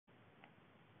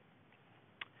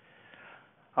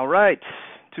All right,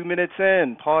 2 minutes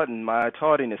in. Pardon my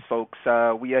tardiness, folks.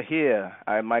 We are here.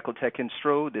 I'm Michael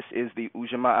Tekinstro. This is the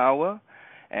Ujamaa Hour,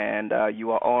 and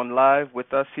you are on live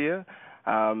with us here.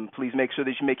 Please make sure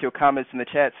that you make your comments in the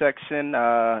chat section.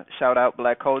 Shout out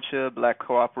Black culture, Black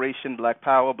cooperation, Black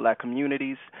power, Black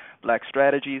communities, Black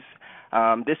strategies.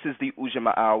 This is the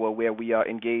Ujamaa Hour, where we are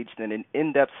engaged in an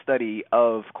in-depth study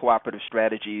of cooperative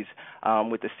strategies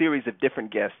with a series of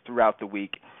different guests throughout the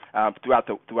week. Throughout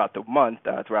the month,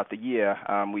 throughout the year,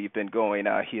 we've been going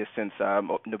here since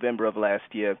November of last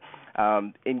year,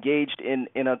 engaged in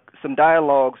some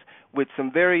dialogues with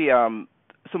some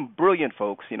brilliant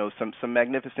folks, some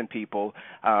magnificent people.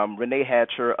 Renee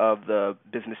Hatcher of the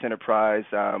Business Enterprise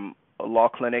Law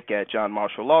Clinic at John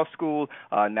Marshall Law School,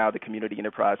 now the Community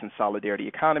Enterprise and Solidarity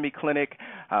Economy Clinic.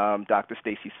 Dr.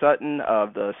 Stacy Sutton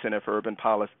of the Center for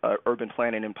Urban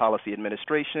Planning and Policy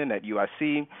Administration at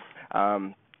UIC.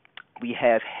 We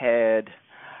have had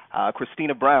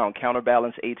Christina Brown,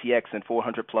 Counterbalance ATX and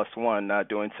 400 Plus One,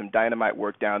 doing some dynamite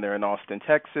work down there in Austin,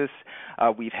 Texas.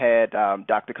 We've had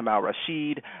Dr. Kamal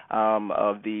Rashid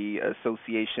of the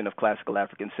Association of Classical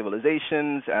African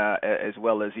Civilizations, as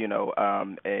well as,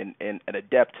 an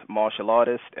adept martial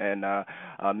artist and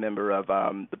a member of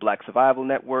the Black Survival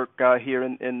Network here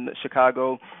in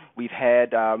Chicago. We've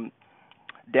had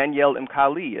Danielle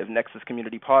Mkali of Nexus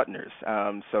Community Partners.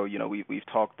 We've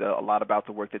talked a lot about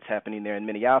the work that's happening there in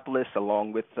Minneapolis,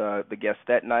 along with the guest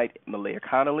that night, Malaya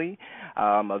Connolly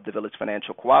of the Village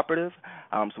Financial Cooperative.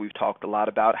 So we've talked a lot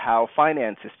about how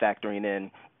finance is factoring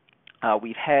in.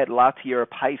 We've had Latier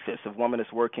Pythis of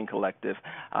Womanist Working Collective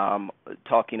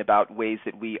talking about ways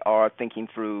that we are thinking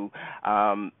through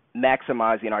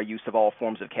maximizing our use of all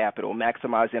forms of capital,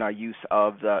 maximizing our use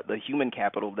of the human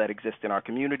capital that exists in our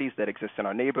communities, that exists in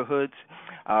our neighborhoods.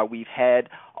 We've had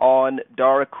on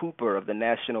Dara Cooper of the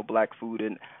National Black Food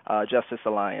and Justice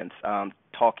Alliance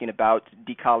talking about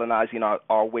decolonizing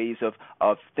our ways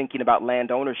of thinking about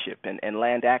land ownership and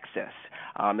land access,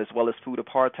 as well as food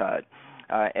apartheid.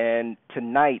 And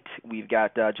tonight we've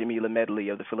got Jamila Medley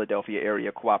of the Philadelphia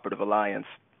Area Cooperative Alliance,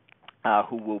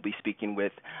 who we'll be speaking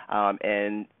with,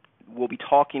 and we'll be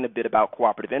talking a bit about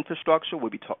cooperative infrastructure. We'll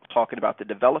be talking about the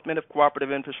development of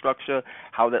cooperative infrastructure,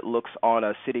 how that looks on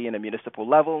a city and a municipal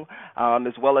level,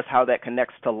 as well as how that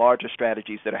connects to larger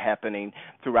strategies that are happening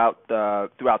throughout the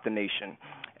nation.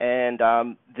 And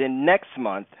then next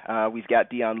month, we've got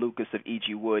Dion Lucas of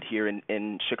E.G. Wood here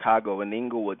in Chicago, in the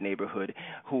Inglewood neighborhood,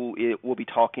 who will be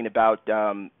talking about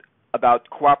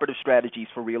cooperative strategies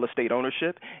for real estate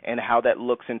ownership and how that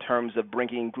looks in terms of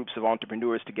bringing groups of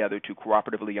entrepreneurs together to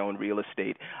cooperatively own real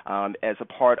estate as a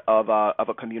part of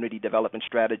a community development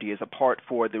strategy, as a part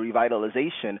for the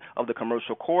revitalization of the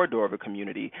commercial corridor of a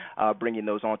community, bringing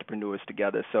those entrepreneurs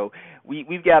together. So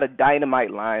we've got a dynamite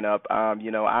lineup.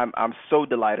 I'm so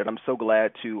delighted. I'm so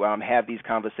glad to have these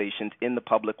conversations in the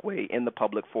public way, in the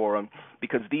public forum,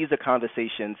 because these are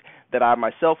conversations that I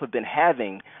myself have been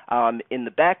having in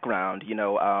the background, in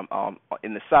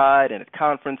the side and at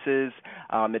conferences,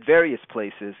 at various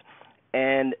places.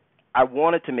 And I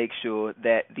wanted to make sure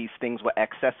that these things were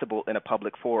accessible in a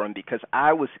public forum because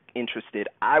I was interested,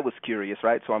 I was curious,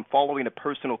 right? So I'm following a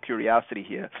personal curiosity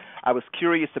here. I was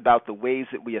curious about the ways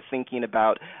that we are thinking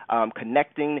about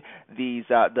connecting these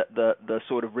the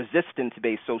sort of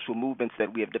resistance-based social movements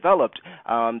that we have developed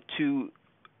to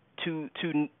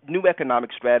new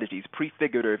economic strategies,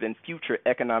 prefigurative and future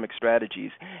economic strategies,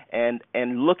 and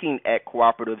looking at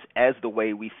cooperatives as the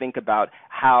way we think about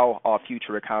how our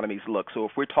future economies look. So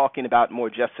if we're talking about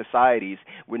more just societies,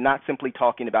 we're not simply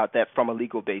talking about that from a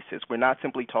legal basis. We're not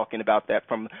simply talking about that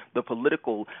from the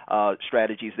political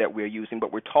strategies that we're using,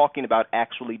 but we're talking about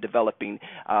actually developing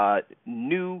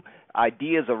new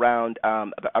ideas around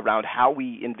how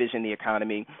we envision the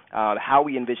economy, how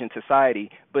we envision society.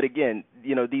 But again,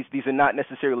 these are not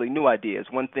necessarily new ideas.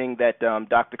 One thing that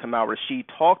Dr. Kamal Rashid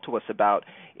talked to us about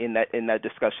in that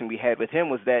discussion we had with him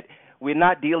was that we're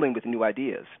not dealing with new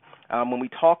ideas. When we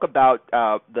talk about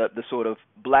the sort of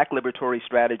black liberatory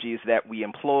strategies that we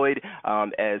employed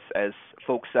as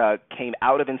folks came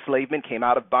out of enslavement, came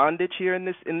out of bondage here in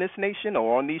this nation,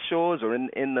 or on these shores, or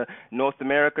in the North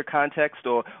America context,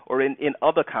 or in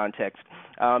other contexts,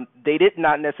 they did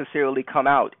not necessarily come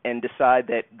out and decide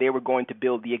that they were going to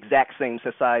build the exact same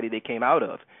society they came out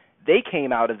of. They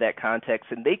came out of that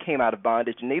context and they came out of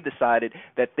bondage, and they decided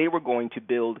that they were going to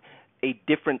build a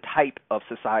different type of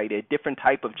society, a different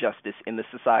type of justice in the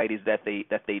societies that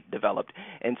they developed.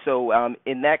 And so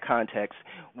in that context,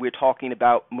 we're talking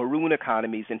about maroon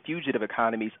economies and fugitive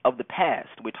economies of the past.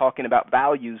 We're talking about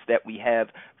values that we have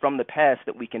from the past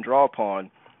that we can draw upon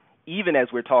even as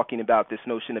we're talking about this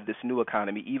notion of this new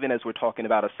economy, even as we're talking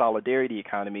about a solidarity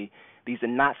economy, these are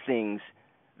not things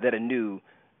that are new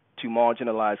to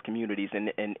marginalized communities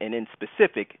and in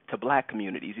specific to black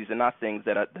communities. These are not things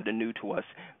that are new to us.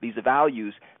 These are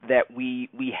values that we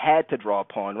had to draw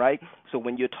upon, right? So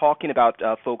when you're talking about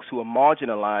folks who are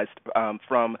marginalized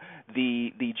from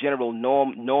the general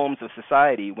norms of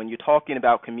society, when you're talking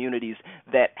about communities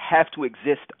that have to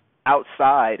exist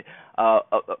outside,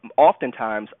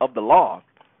 oftentimes, of the law,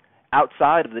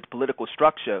 outside of the political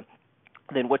structure,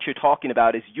 then what you're talking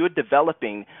about is you're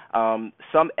developing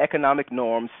some economic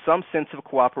norms, some sense of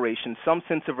cooperation, some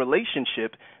sense of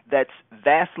relationship that's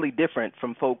vastly different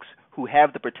from folks who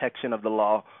have the protection of the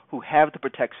law, who have the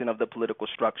protection of the political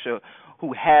structure,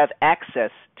 who have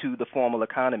access to the formal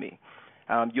economy.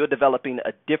 You're developing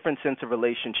a different sense of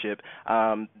relationship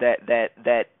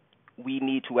that we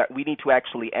need to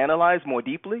actually analyze more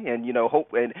deeply, and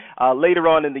later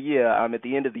on in the year, at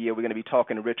the end of the year, we're going to be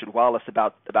talking to Richard Wallace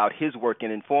about his work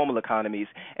in informal economies,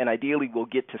 and ideally we'll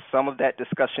get to some of that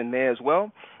discussion there as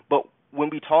well. But when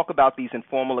we talk about these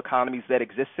informal economies that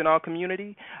exist in our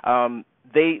community,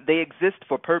 they exist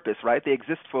for purpose, right? They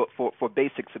exist for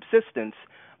basic subsistence,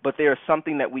 but they are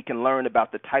something that we can learn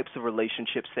about the types of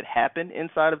relationships that happen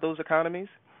inside of those economies.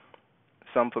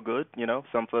 Some for good,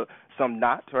 some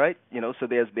not, right? So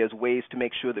there's ways to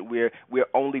make sure that we're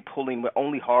only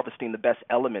harvesting the best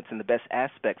elements and the best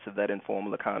aspects of that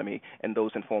informal economy and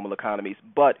those informal economies.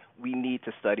 But we need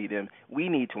to study them. We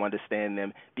need to understand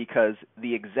them, because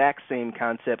the exact same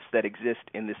concepts that exist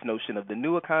in this notion of the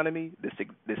new economy,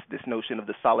 this notion of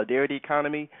the solidarity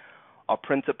economy, are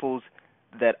principles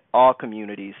that our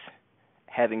communities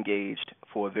have engaged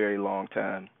for a very long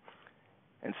time.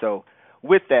 And so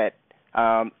with that,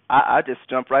 I just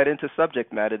jumped right into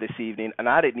subject matter this evening, and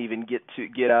I didn't even get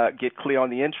clear on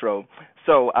the intro.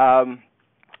 So,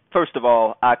 first of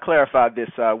all, I clarified this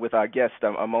with our guest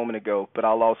a moment ago, but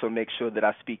I'll also make sure that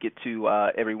I speak it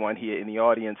to everyone here in the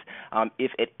audience.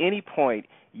 If at any point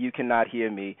you cannot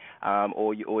hear me,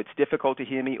 or it's difficult to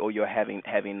hear me, or you're having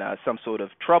some sort of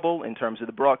trouble in terms of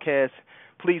the broadcast,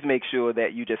 please make sure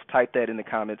that you just type that in the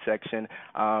comment section.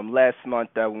 Last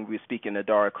month, when we were speaking to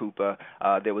Dara Cooper,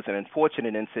 there was an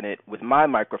unfortunate incident with my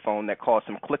microphone that caused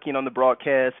some clicking on the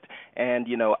broadcast, and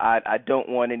I don't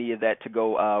want any of that to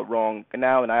go wrong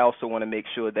now, and I also want to make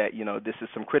sure that this is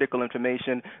some critical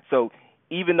information. So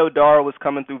even though Dara was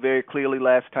coming through very clearly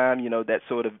last time, that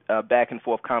sort of back and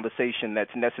forth conversation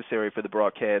that's necessary for the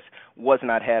broadcast was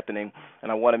not happening,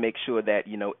 and I want to make sure that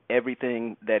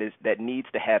everything that needs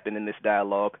to happen in this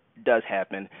dialogue does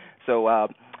happen. So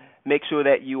make sure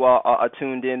that you are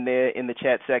tuned in there in the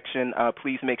chat section.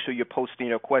 Please make sure you're posting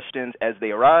your questions as they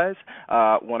arise.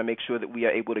 Want to make sure that we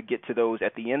are able to get to those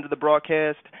at the end of the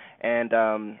broadcast,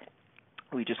 and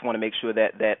we just want to make sure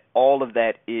that all of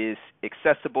that is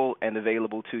accessible and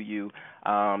available to you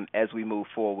as we move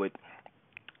forward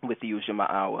with the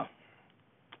Ujamaa Hour.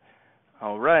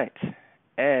 All right.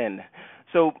 And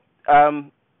so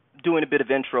doing a bit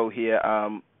of intro here,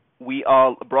 we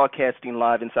are broadcasting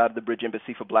live inside of the Bridge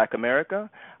Embassy for Black America.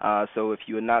 So if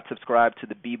you are not subscribed to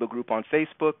the BEBA group on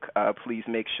Facebook, please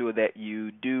make sure that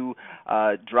you do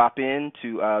drop in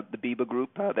to the BEBA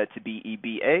group. That's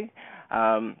BEBA.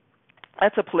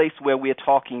 That's a place where we're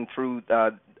talking through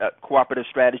cooperative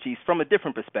strategies from a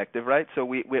different perspective, right? So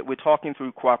we're talking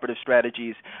through cooperative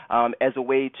strategies as a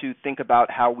way to think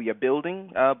about how we are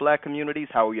building black communities,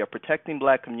 how we are protecting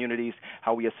black communities,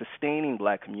 how we are sustaining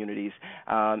black communities,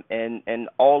 and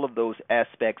all of those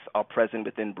aspects are present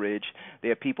within Bridge.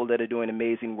 There are people that are doing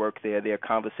amazing work there. There are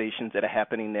conversations that are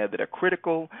happening there that are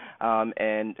critical,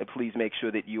 and please make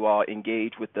sure that you are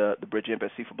engaged with the Bridge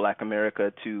Embassy for Black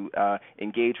America to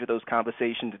engage with those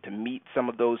conversations, to meet some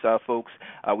of those folks.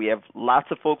 We have lots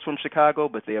of folks from Chicago,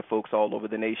 but there are folks all over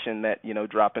the nation that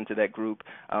drop into that group,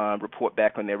 report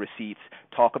back on their receipts,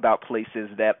 talk about places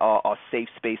that are safe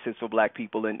spaces for black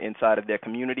people inside of their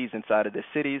communities, inside of their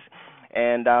cities,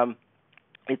 and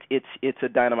it's a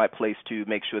dynamite place to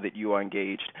make sure that you are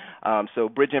engaged. So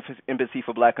Bridge Embassy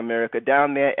for Black America,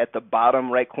 down there at the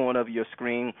bottom right corner of your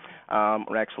screen,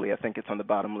 or actually I think it's on the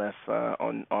bottom left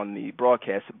on the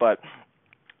broadcast, but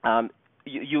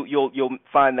you'll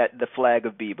find that the flag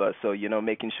of BEBA. So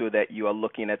making sure that you are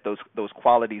looking at those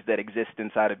qualities that exist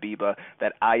inside of BEBA,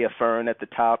 that Aya fern at the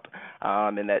top,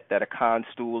 and that akan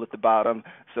stool at the bottom.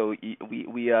 So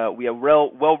we are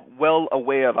well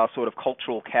aware of our sort of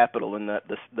cultural capital and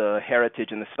the heritage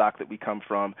and the stock that we come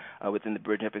from within the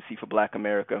Bridge Embassy for Black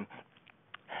America.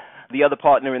 The other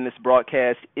partner in this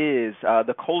broadcast is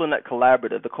the Cola Nut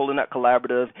Collaborative. The Cola Nut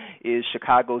Collaborative is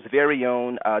Chicago's very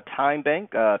own time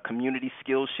bank, community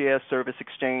skills share, service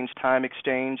exchange, time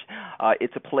exchange.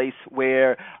 It's a place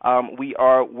where we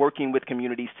are working with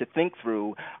communities to think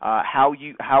through how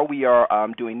we are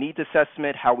doing needs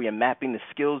assessment, how we are mapping the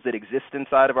skills that exist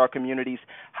inside of our communities,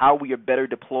 how we are better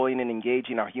deploying and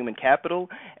engaging our human capital.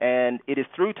 And it is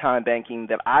through time banking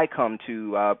that I come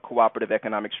to cooperative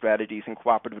economic strategies and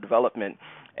cooperative development.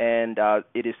 And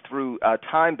it is through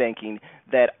time banking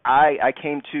that I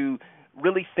came to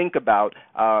really think about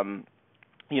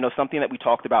something that we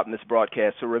talked about in this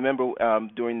broadcast. So remember,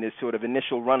 during this sort of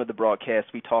initial run of the broadcast,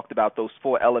 we talked about those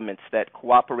four elements: that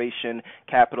cooperation,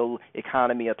 capital,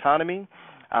 economy, autonomy.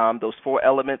 Those four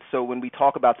elements. So when we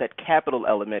talk about that capital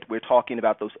element, we're talking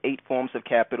about those 8 forms of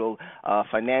capital: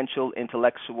 financial,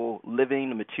 intellectual,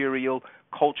 living, material,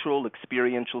 cultural,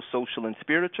 experiential, social, and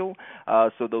spiritual.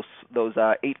 So those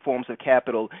 8 forms of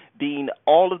capital being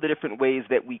all of the different ways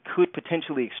that we could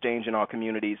potentially exchange in our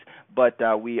communities, but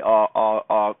we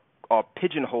are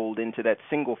pigeonholed into that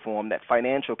single form, that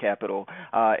financial capital,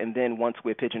 and then once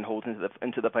we're pigeonholed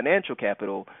into the financial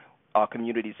capital, our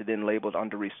communities are then labeled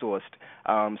under-resourced.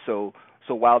 So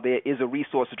while there is a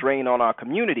resource drain on our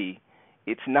community,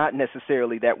 it's not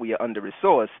necessarily that we are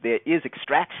under-resourced. There is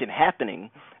extraction happening.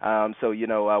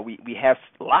 We have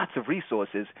lots of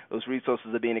resources. Those resources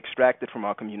are being extracted from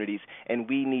our communities, and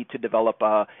we need to develop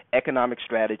economic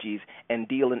strategies and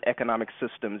deal in economic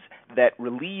systems that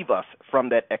relieve us from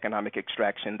that economic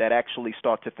extraction, that actually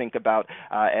start to think about,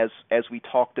 as we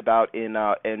talked about in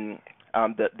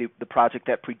the project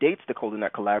that predates the Cola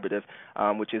Nut Collaborative,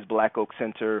 which is Black Oak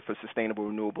Center for Sustainable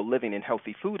Renewable Living and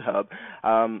Healthy Food Hub.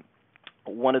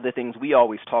 One of the things we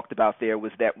always talked about there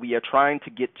was that we are trying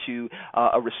to get to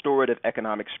a restorative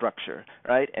economic structure,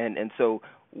 right? And so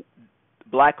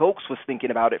Black Oaks was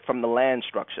thinking about it from the land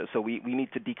structure. So we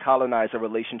need to decolonize our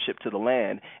relationship to the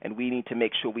land, and we need to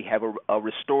make sure we have a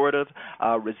restorative,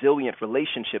 resilient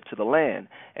relationship to the land.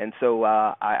 And so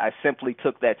I simply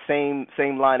took that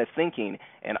same line of thinking,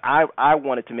 and I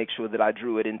wanted to make sure that I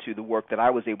drew it into the work that I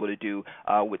was able to do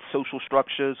with social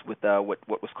structures, with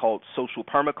what was called social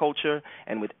permaculture,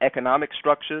 and with economic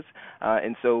structures.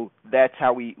 And so that's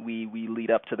how we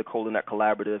lead up to the Cola Nut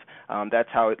Collaborative. That's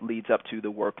how it leads up to the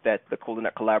work that the Cola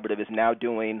Nut Collaborative is now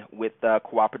doing with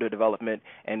cooperative development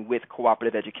and with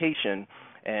cooperative education.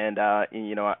 And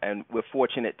and we're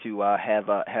fortunate to have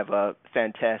a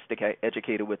fantastic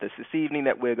educator with us this evening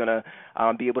that we're going to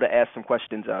be able to ask some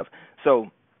questions of. So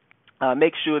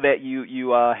make sure that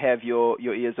you have your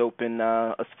ears open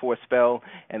for a spell,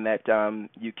 and that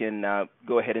you can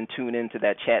go ahead and tune into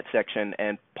that chat section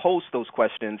and post those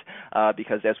questions,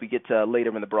 because as we get to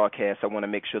later in the broadcast, I want to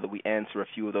make sure that we answer a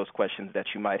few of those questions that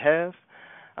you might have.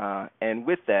 And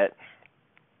with that,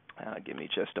 give me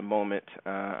just a moment.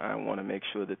 I want to make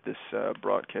sure that this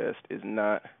broadcast is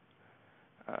not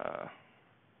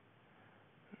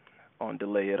on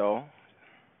delay at all.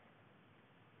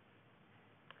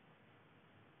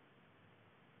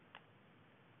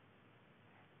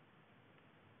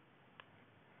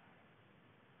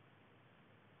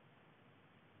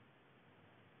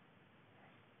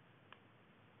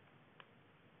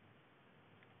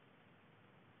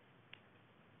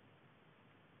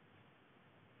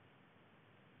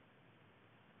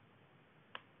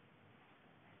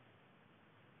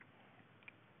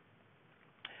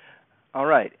 All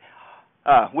right.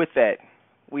 With that,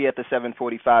 we at the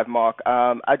 7:45 mark.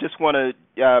 I just want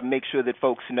to make sure that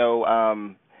folks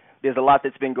know there's a lot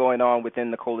that's been going on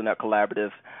within the Cola Nut Collaborative.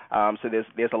 So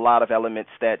there's a lot of elements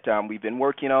that we've been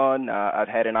working on. I've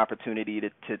had an opportunity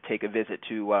to take a visit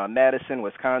to Madison,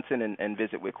 Wisconsin, and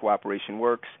visit with Cooperation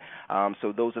Works.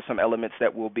 So those are some elements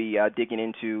that we'll be digging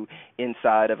into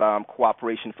inside of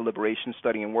Cooperation for Liberation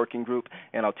Study and Working Group,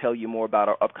 and I'll tell you more about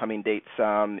our upcoming dates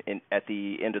at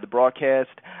the end of the broadcast.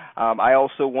 I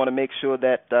also want to make sure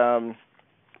that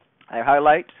I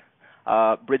highlight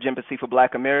Bridge Empathy for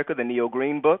Black America, the Neo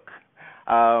Green Book.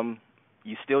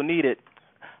 You still need it.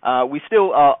 We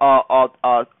still are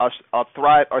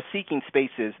seeking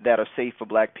spaces that are safe for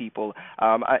Black people.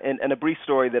 And a brief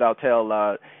story that I'll tell,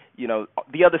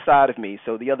 the other side of me.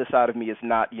 So the other side of me is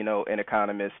not, an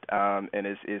economist, and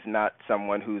is not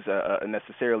someone who's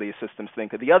necessarily a systems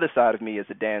thinker. The other side of me is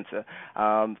a dancer.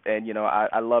 And,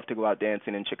 I love to go out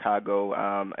dancing in Chicago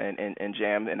and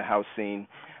jam in the house scene.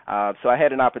 So I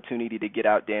had an opportunity to get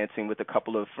out dancing with a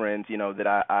couple of friends, that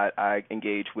I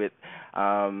engage with,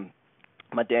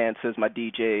 my dancers, my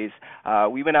DJs.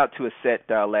 We went out to a set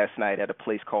last night at a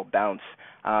place called Bounce.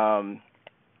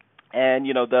 And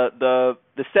the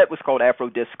set was called Afro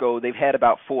Disco. They've had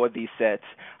about four of these sets.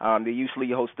 They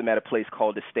usually host them at a place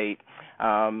called the State.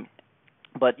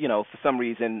 But for some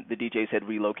reason, the DJs had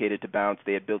relocated to Bounce.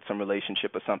 They had built some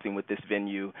relationship or something with this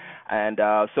venue, and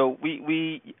so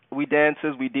we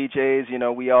dancers, we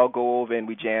DJs, we all go over and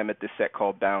we jam at this set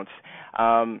called Bounce.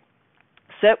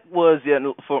 Set was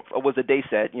a day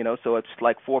set, so it's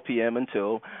like 4 p.m.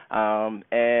 until,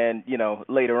 and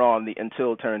later on the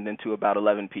until turned into about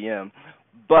 11 p.m.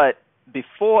 But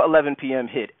before 11 p.m.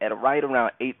 hit, at right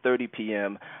around 8:30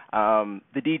 p.m.,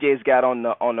 the DJs got on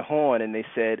the horn and they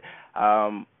said,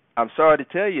 "I'm sorry to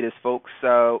tell you this, folks.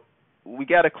 We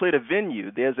got to clear the venue.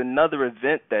 There's another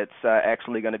event that's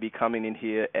actually going to be coming in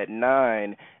here at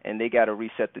 9, and they got to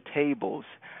reset the tables."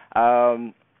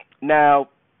 Now,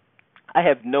 I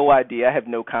have no idea. I have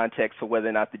no context for whether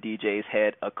or not the DJs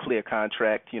had a clear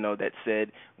contract, that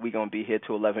said we're going to be here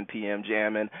till 11 p.m.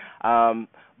 jamming.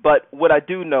 But what I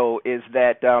do know is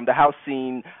that the house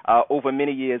scene over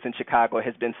many years in Chicago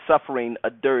has been suffering a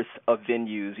dearth of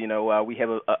venues. We have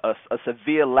a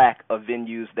severe lack of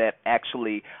venues that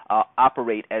actually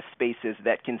operate as spaces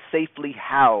that can safely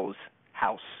house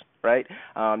house. Right,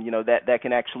 that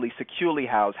can actually securely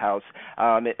house.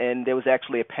 And there was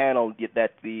actually a panel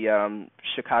that the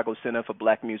Chicago Center for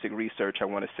Black Music Research, I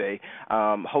want to say,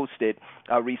 hosted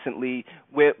recently,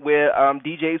 where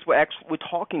DJs were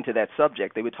talking to that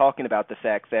subject. They were talking about the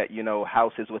fact that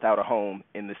house is without a home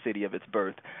in the city of its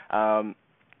birth.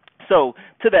 So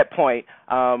to that point,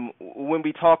 when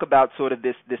we talk about sort of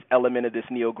this element of this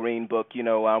Neil Green book,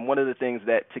 one of the things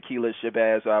that Tequila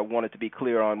Shabazz wanted to be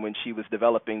clear on when she was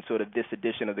developing sort of this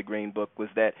edition of the Green book was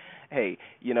that, hey,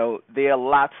 there are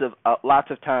lots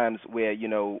of times where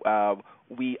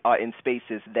we are in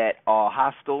spaces that are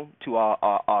hostile to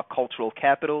our cultural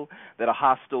capital, that are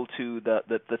hostile to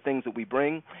the things that we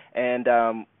bring,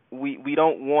 and we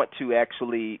don't want to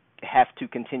actually have to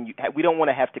continue. We don't want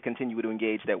to have to continue to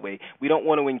engage that way. We don't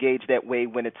want to engage that way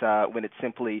when it's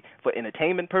simply for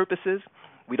entertainment purposes.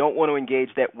 We don't want to engage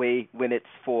that way when it's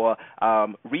for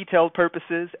retail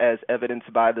purposes, as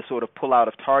evidenced by the sort of pullout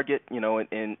of Target,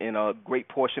 in a great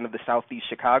portion of the Southeast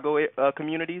Chicago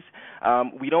communities.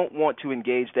 We don't want to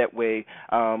engage that way,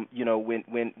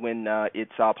 when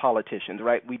it's our politicians,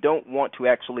 right? We don't want to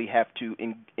actually have to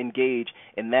engage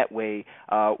in that way.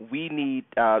 We need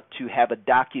to have a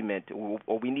document,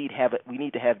 or we need to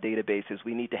have databases.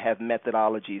 We need to have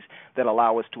methodologies that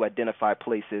allow us to identify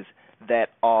places that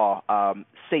are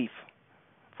safe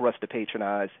for us to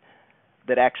patronize,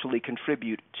 that actually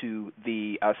contribute to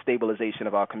the stabilization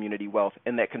of our community wealth,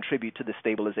 and that contribute to the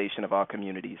stabilization of our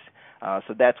communities.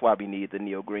 So that's why we need the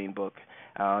Neil Green book,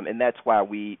 and that's why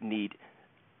we need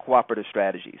cooperative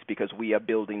strategies, because we are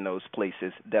building those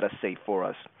places that are safe for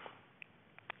us.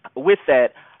 With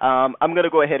that, I'm going to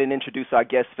go ahead and introduce our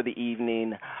guest for the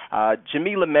evening.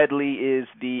 Jamila Medley is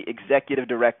the Executive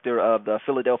Director of the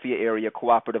Philadelphia Area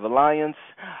Cooperative Alliance.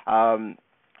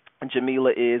 Jamila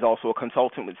is also a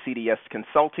consultant with CDS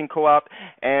Consulting Co-op,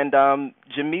 and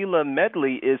Jamila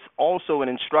Medley is also an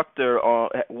instructor,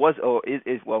 was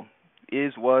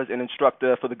an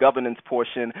instructor for the governance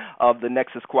portion of the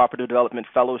Nexus Cooperative Development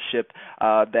Fellowship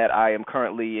that I am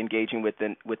currently engaging with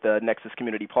the Nexus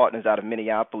Community Partners out of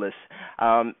Minneapolis.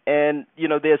 And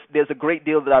there's a great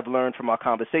deal that I've learned from our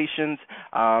conversations.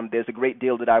 There's a great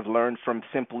deal that I've learned from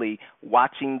simply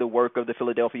watching the work of the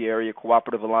Philadelphia Area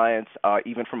Cooperative Alliance,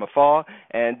 even from afar.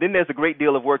 And then there's a great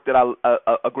deal of work that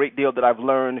I've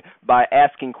learned by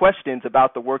asking questions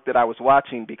about the work that I was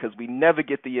watching, because we never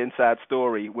get the inside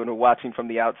story when we're watching from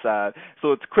the outside.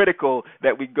 So it's critical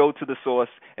that we go to the source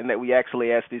and that we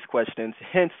actually ask these questions.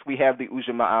 Hence, we have the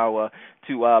Ujamaa Hour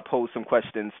to pose some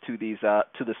questions to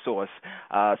the source.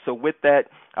 So with that,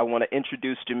 I want to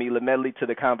introduce Jamila Medley to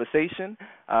the conversation.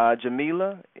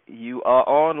 Jamila, you are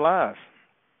on live.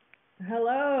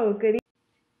 Hello. Good evening.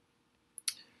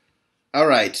 All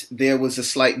right. There was a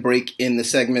slight break in the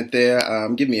segment there.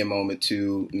 Give me a moment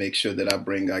to make sure that I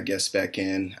bring our guests back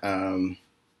in.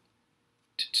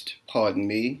 Pardon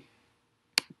me.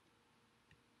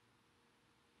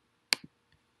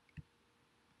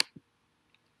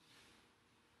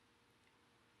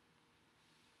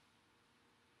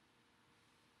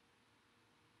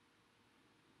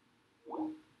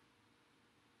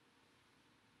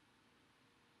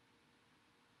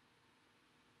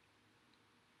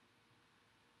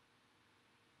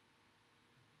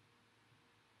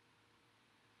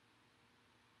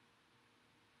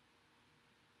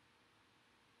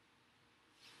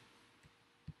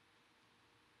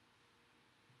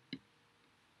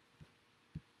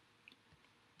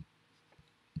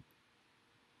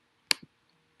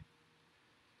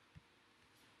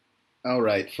 All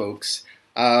right, folks.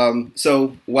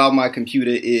 So while my computer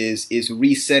is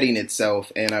resetting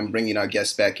itself and I'm bringing our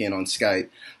guests back in on Skype,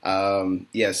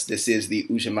 yes, this is the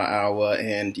Ujamaa Hour,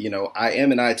 and I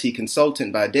am an IT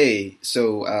consultant by day,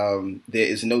 so there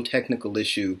is no technical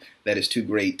issue that is too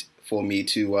great for me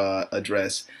to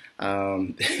address.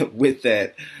 With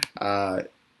that,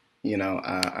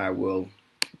 I will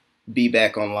be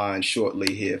back online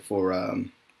shortly here for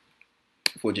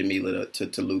Jamila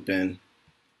to loop in.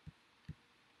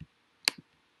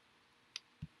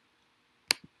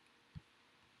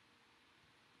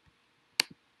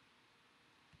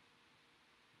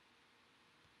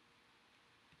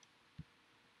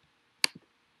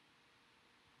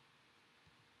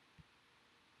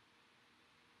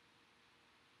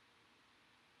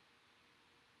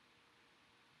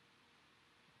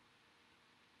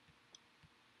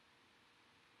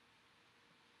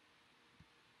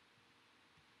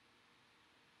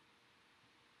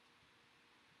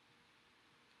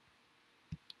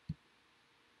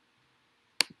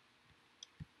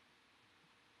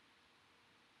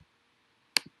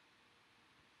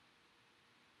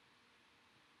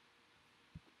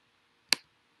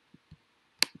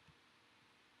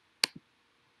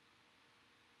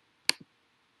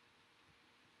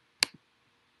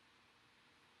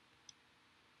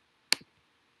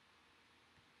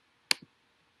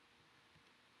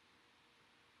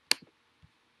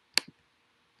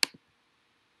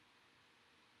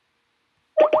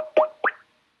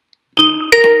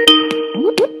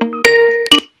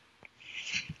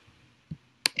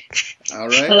 All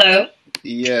right. Hello.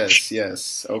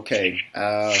 Yes. Okay.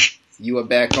 You are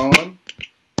back on,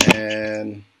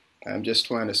 and I'm just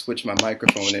trying to switch my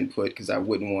microphone input because I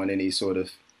wouldn't want any sort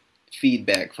of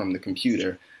feedback from the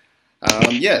computer.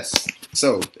 Yes.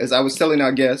 So, as I was telling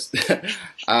our guest,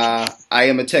 I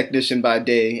am a technician by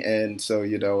day, and so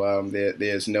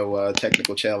there's no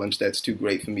technical challenge that's too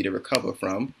great for me to recover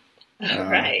from.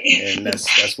 Right. And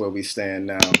that's where we stand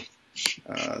now.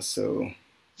 So.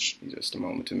 Just a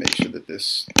moment to make sure that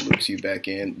this loops you back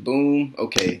in. Boom.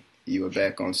 Okay, you are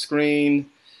back on screen.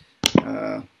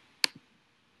 Okay,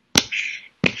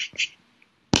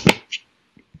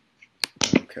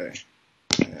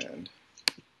 and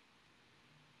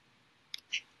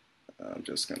I'm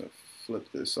just going to flip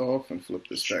this off and flip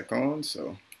this back on.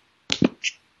 So.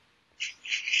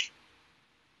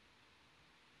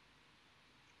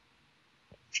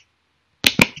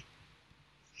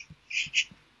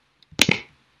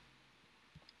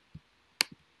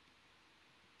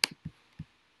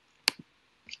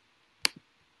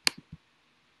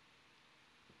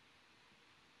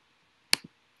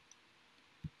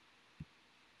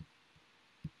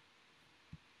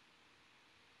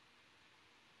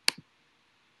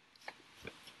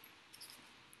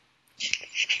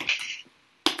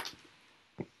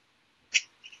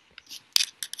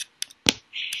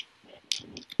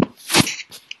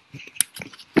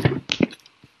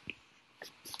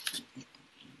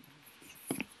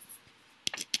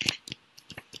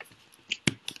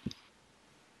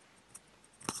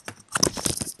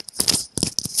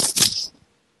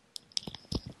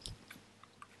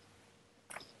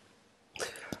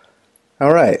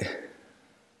 All right.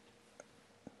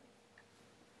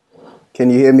 Can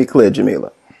you hear me clear,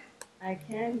 Jamila? I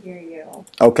can hear you.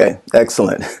 Okay,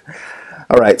 excellent.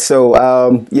 All right,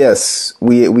 so yes,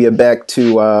 we are back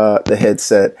to the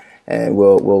headset, and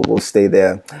we'll stay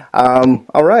there.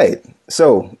 All right,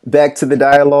 so back to the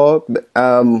dialogue.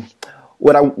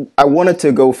 What I wanted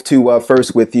to go to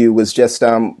first with you was just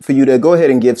for you to go ahead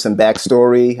and give some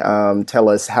backstory. Tell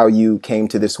us how you came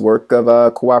to this work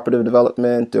of cooperative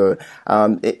development, or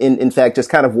in fact,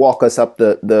 just kind of walk us up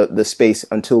the space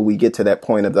until we get to that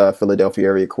point of the Philadelphia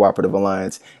Area Cooperative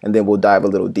Alliance, and then we'll dive a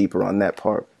little deeper on that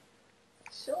part.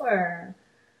 Sure.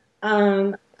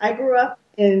 I grew up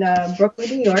in Brooklyn,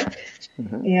 New York,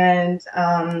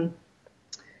 and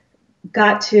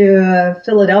got to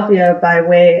Philadelphia by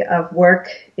way of work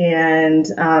and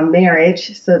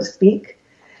marriage, so to speak.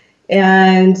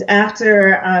 And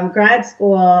after grad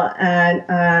school at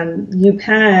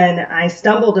UPenn, I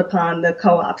stumbled upon the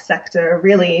co-op sector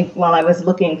really while I was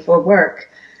looking for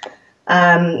work.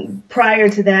 Prior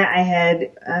to that, I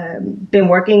had been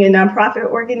working in nonprofit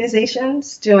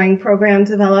organizations doing program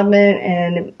development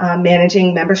and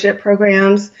managing membership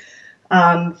programs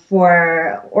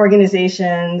for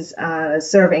organizations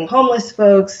serving homeless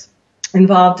folks,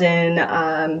 involved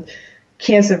in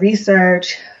cancer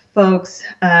research, folks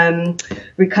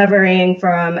recovering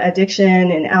from addiction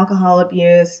and alcohol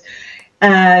abuse.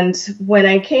 And when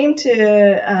I came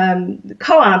to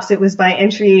co-ops, it was by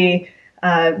entry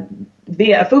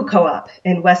via a food co-op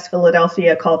in West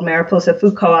Philadelphia called Mariposa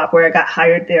Food Co-op, where I got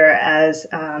hired there as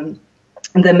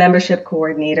the membership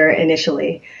coordinator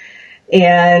initially.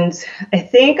 And I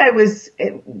think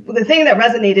the thing that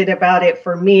resonated about it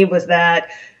for me was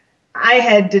that I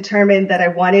had determined that I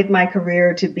wanted my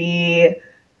career to be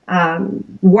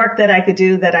work that I could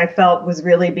do that I felt was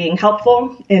really being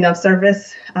helpful and of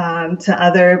service to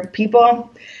other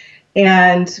people.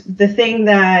 And the thing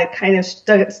that kind of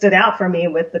stood out for me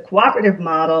with the cooperative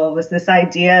model was this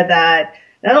idea that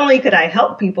not only could I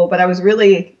help people, but I was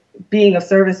really being of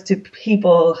service to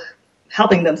people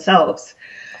helping themselves.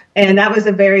 And that was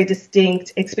a very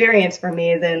distinct experience for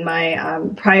me than my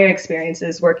prior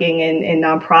experiences working in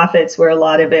nonprofits, where a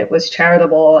lot of it was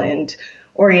charitable and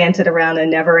oriented around a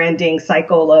never-ending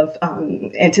cycle of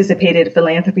anticipated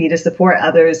philanthropy to support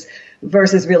others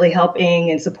versus really helping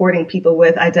and supporting people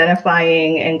with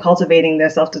identifying and cultivating their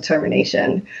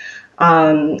self-determination.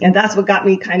 And that's what got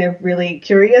me kind of really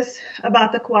curious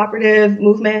about the cooperative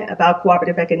movement, about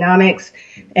cooperative economics.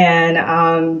 And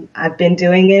I've been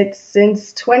doing it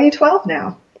since 2012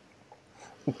 now.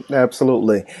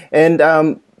 Absolutely.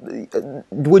 And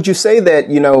would you say that,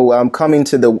 coming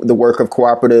to the work of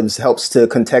cooperatives helps to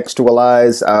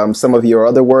contextualize some of your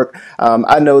other work?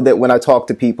 I know that when I talk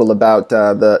to people about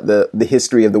the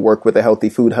history of the work with the Healthy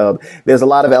Food Hub, there's a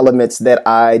lot of elements that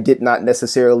I did not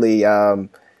necessarily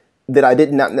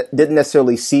didn't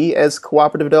necessarily see as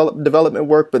cooperative development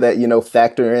work, but that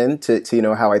factor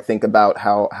into how I think about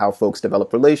how folks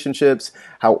develop relationships,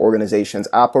 how organizations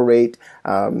operate.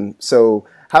 So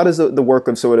how does the work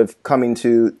of sort of coming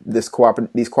to these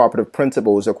cooperative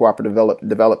principles or cooperative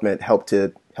development help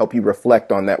you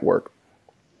reflect on that work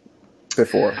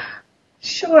before?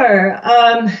 Sure.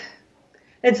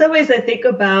 In some ways, I think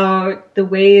about the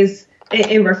ways.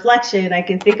 In reflection, I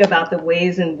can think about the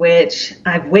ways in which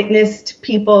I've witnessed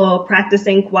people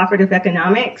practicing cooperative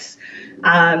economics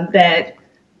that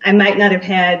I might not have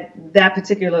had that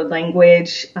particular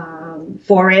language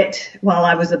for it while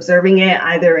I was observing it,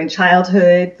 either in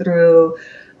childhood through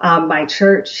my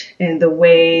church, in the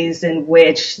ways in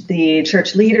which the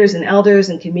church leaders and elders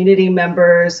and community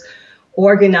members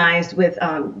organized with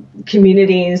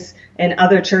communities and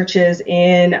other churches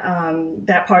in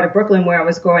that part of Brooklyn where I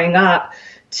was growing up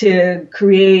to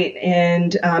create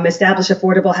and establish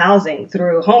affordable housing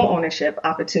through home ownership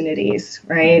opportunities,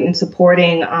 right? And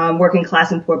supporting working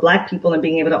class and poor Black people and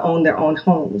being able to own their own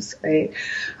homes, right?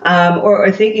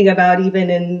 Or thinking about even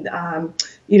in,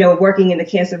 working in the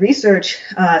cancer research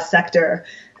sector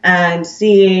and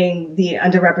seeing the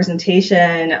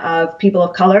underrepresentation of people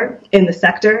of color in the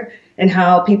sector and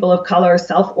how people of color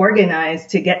self-organize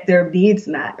to get their needs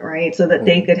met, right? So that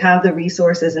they could have the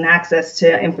resources and access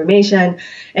to information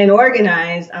and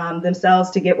organize themselves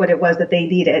to get what it was that they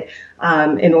needed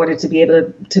in order to be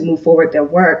able to move forward their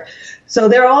work. So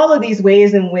there are all of these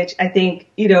ways in which I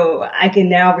think, I can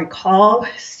now recall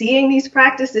seeing these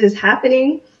practices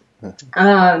happening.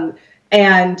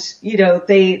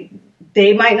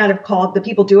 They might not have called, the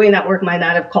people doing that work might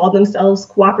not have called themselves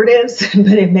cooperatives,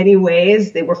 but in many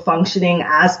ways they were functioning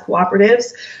as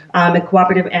cooperatives and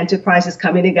cooperative enterprises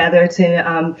coming together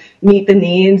to meet the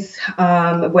needs,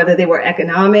 whether they were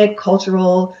economic,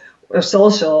 cultural, or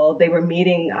social. They were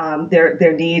meeting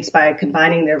their needs by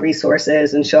combining their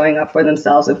resources and showing up for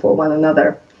themselves and for one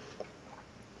another.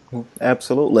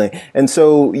 Absolutely. And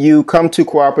so you come to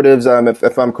cooperatives,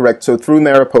 if I'm correct, so through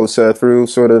Mariposa, through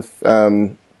sort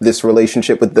of this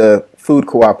relationship with the food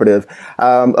cooperative,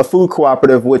 a food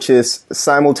cooperative which is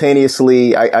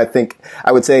simultaneously, I think,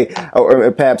 I would say,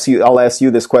 or perhaps I'll ask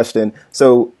you this question.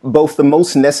 So both the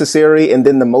most necessary and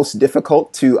then the most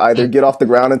difficult to either get off the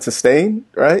ground and sustain,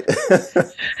 right?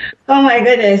 Oh my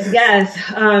goodness, yes.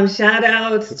 Shout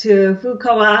outs to food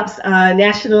co-ops.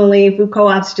 Nationally, food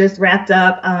co-ops just wrapped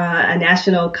up a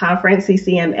national conference,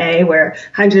 CCMA, where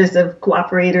hundreds of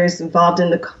cooperators involved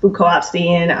in the food co-op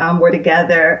scene were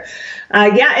together.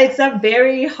 It's a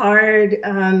very hard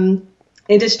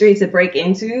industry to break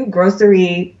into.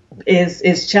 Grocery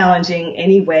is challenging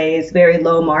anyway. It's very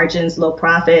low margins, low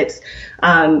profits,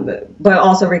 but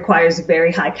also requires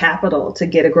very high capital to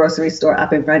get a grocery store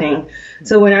up and running.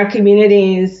 So when our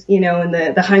communities, and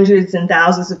the hundreds and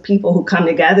thousands of people who come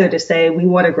together to say, we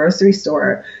want a grocery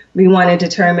store, we want to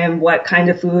determine what kind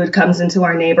of food comes into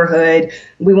our neighborhood,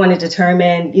 we want to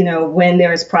determine, when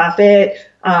there is profit,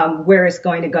 where it's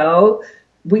going to go.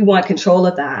 We want control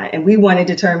of that, and we want to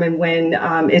determine when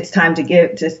it's time to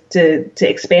give to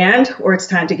expand or it's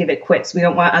time to give it quits. We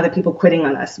don't want other people quitting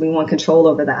on us. We want control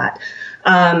over that.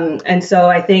 And so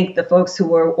I think the folks who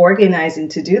were organizing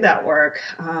to do that work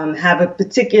have a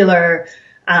particular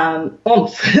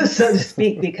oomph, so to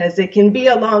speak, because it can be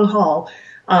a long haul.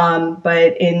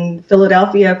 But in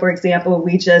Philadelphia, for example,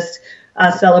 we just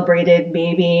celebrated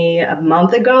maybe a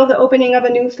month ago the opening of a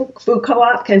new food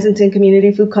co-op, Kensington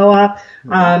Community Food Co-op,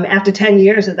 after 10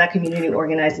 years of that community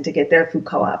organizing to get their food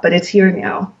co-op. But it's here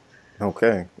now.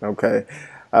 Okay.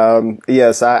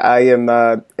 Yes, I am,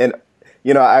 and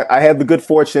I had the good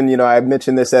fortune. I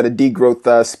mentioned this at a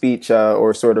degrowth speech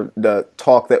or sort of the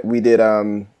talk that we did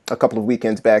a couple of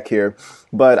weekends back here.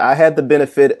 But I had the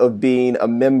benefit of being a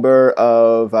member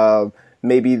of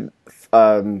maybe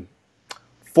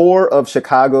 4 of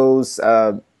Chicago's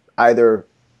either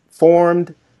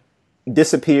formed,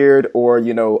 disappeared, or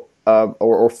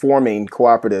or forming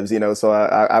cooperatives. So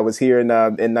I was here in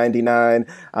 '99,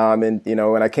 and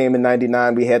when I came in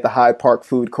 '99, we had the Hyde Park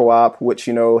Food Co-op, which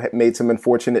had made some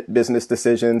unfortunate business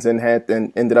decisions and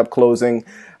ended up closing.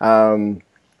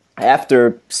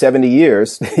 After 70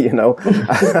 years,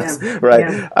 right?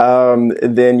 Yeah.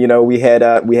 Then we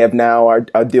have now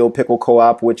our Dill Pickle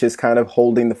Co-op, which is kind of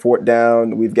holding the fort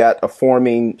down. We've got a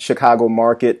forming Chicago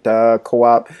Market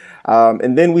Co-op,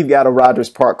 and then we've got a Rogers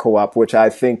Park Co-op, which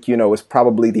I think is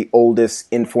probably the oldest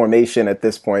in formation at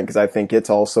this point, because I think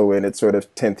it's also in its sort of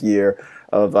 10th year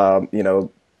of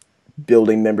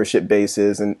building membership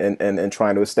bases and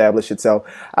trying to establish itself.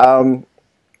 But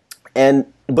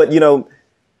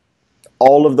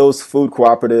all of those food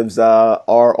cooperatives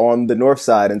are on the north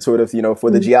side, and sort of, for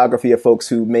the geography of folks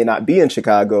who may not be in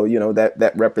Chicago,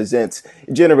 that represents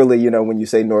generally, when you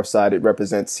say north side, it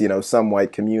represents, some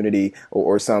white community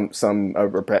or some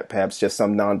or perhaps just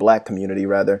some non-black community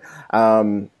rather.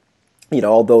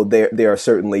 Although there are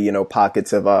certainly,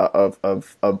 pockets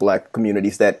of black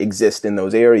communities that exist in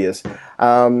those areas.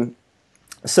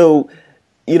 So,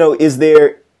 is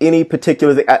there any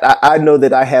particular thing? I know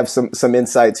that I have some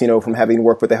insights, from having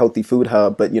worked with the Healthy Food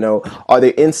Hub, but, are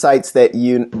there insights that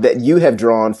you have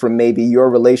drawn from maybe your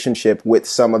relationship with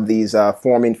some of these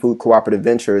forming food cooperative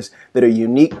ventures that are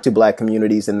unique to black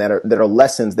communities and that are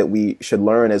lessons that we should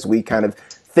learn as we kind of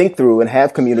think through and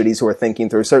have communities who are thinking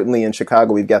through? Certainly in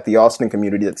Chicago, we've got the Austin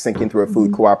community that's thinking through a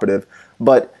food cooperative,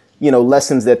 but,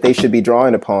 lessons that they should be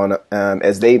drawing upon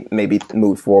as they maybe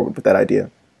move forward with that idea.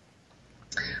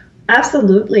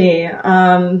 Absolutely.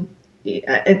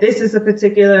 This is a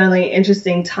particularly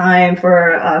interesting time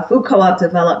for food co-op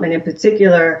development in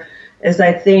particular, as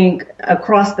I think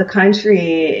across the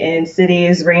country in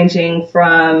cities ranging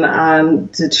from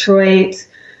Detroit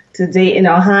to Dayton,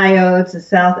 Ohio, to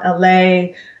South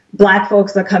LA, Black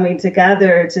folks are coming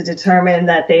together to determine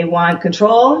that they want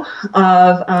control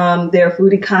of their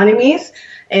food economies,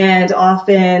 and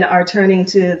often are turning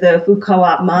to the food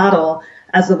co-op model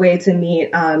as a way to meet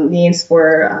needs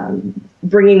for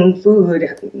bringing food,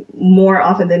 more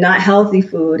often than not healthy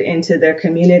food, into their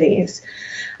communities.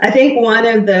 I think one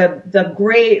of the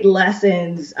great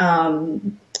lessons,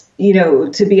 to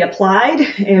be applied,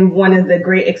 and one of the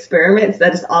great experiments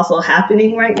that is also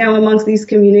happening right now amongst these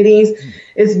communities,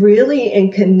 is really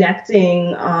in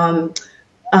connecting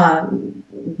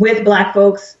with Black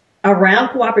folks around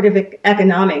cooperative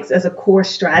economics as a core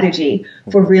strategy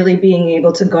for really being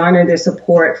able to garner their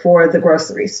support for the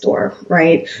grocery store,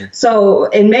 right? So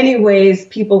in many ways,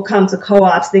 people come to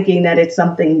co-ops thinking that it's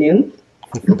something new.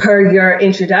 Per your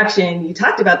introduction, you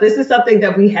talked about this is something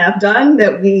that we have done,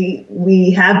 that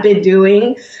we have been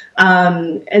doing,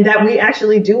 and that we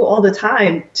actually do all the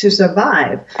time to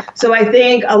survive. So I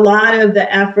think a lot of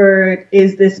the effort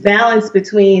is this balance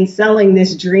between selling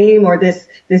this dream or this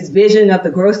vision of the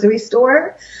grocery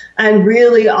store, and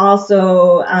really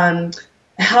also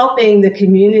helping the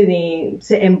community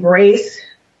to embrace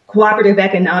cooperative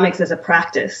economics as a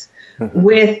practice,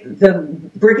 with the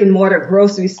brick and mortar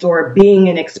grocery store being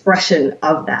an expression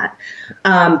of that.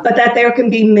 But that there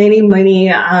can be many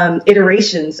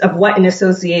iterations of what an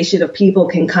association of people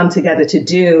can come together to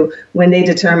do when they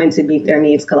determine to meet their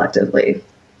needs collectively.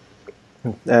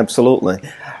 Absolutely.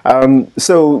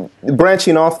 So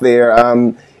branching off there,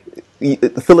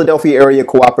 the Philadelphia Area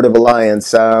Cooperative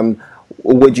Alliance,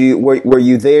 were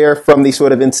you there from the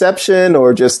sort of inception,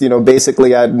 or just,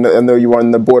 basically, I know you were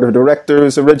on the board of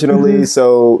directors originally.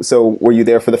 So were you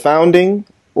there for the founding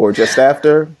or just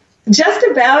after? Just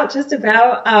about,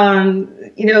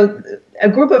 a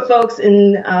group of folks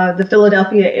in the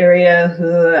Philadelphia area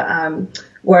who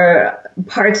were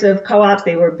parts of co-ops.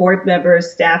 They were board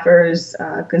members, staffers,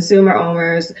 consumer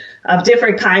owners of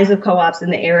different kinds of co-ops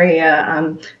in the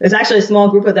area. There's actually a small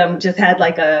group of them just had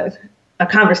like a a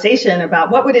conversation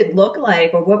about what would it look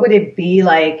like, or what would it be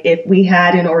like if we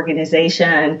had an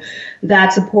organization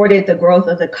that supported the growth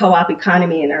of the co-op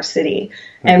economy in our city,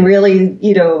 and really,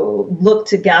 look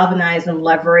to galvanize and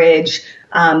leverage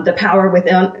the power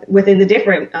within the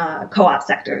different co-op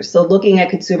sectors. So looking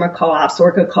at consumer co-ops,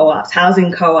 worker co-ops,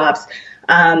 housing co-ops,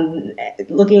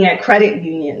 looking at credit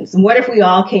unions. And what if we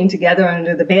all came together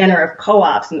under the banner of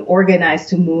co-ops and organized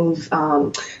to move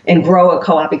and grow a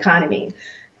co-op economy?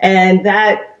 And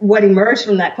what emerged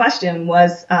from that question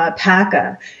was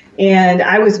PACA. And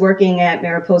I was working at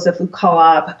Mariposa Food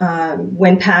Co-op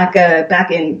when PACA,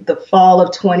 back in the fall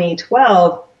of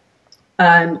 2012,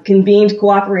 convened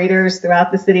cooperators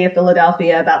throughout the city of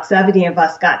Philadelphia. About 70 of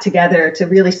us got together to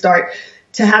really start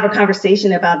to have a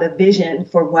conversation about the vision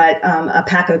for what a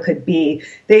PACA could be.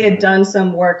 They had done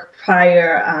some work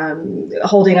prior,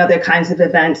 holding other kinds of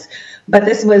events, but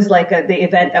this was like the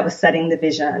event that was setting the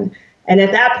vision. And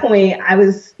at that point, I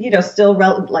was, still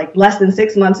less than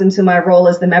 6 months into my role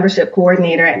as the membership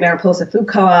coordinator at Mariposa Food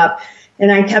Co-op.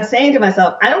 And I kept saying to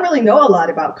myself, I don't really know a lot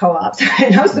about co-ops.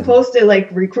 And I was supposed to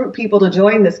recruit people to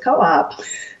join this co-op.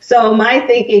 So my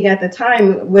thinking at the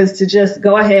time was to just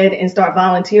go ahead and start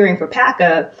volunteering for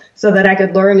PACA so that I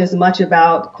could learn as much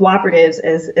about cooperatives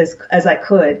as I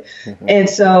could. Mm-hmm. And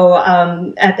so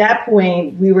at that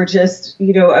point, we were just,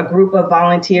 a group of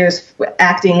volunteers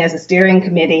acting as a steering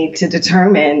committee to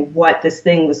determine what this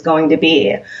thing was going to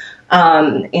be.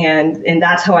 And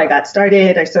that's how I got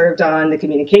started. I served on the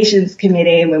communications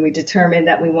committee when we determined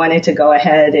that we wanted to go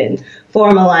ahead and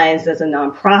formalize as a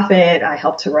nonprofit. I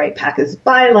helped to write PACA's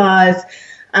bylaws.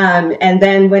 And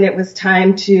then when it was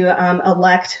time to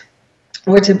elect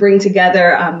or to bring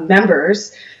together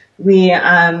members, we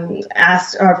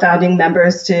asked our founding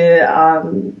members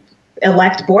to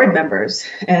elect board members.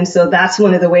 And so that's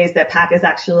one of the ways that PACA is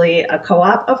actually a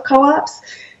co-op of co-ops.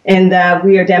 And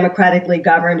we are democratically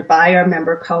governed by our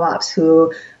member co-ops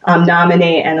who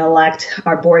nominate and elect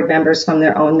our board members from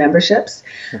their own memberships.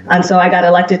 Mm-hmm. And so I got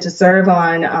elected to serve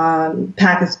on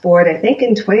PACA's board, I think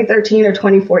in 2013 or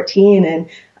 2014. And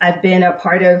I've been a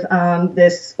part of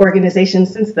this organization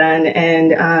since then,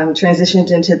 and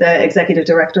transitioned into the executive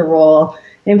director role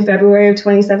in February of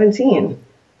 2017.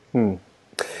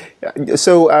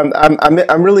 So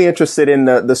I'm really interested in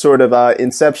the sort of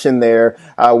inception there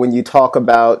when you talk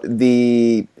about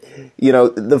the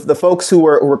folks who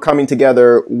were coming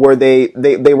together. Were they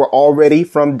were already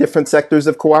from different sectors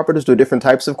of cooperatives or different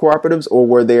types of cooperatives, or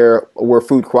were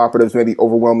food cooperatives maybe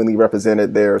overwhelmingly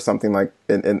represented there or something like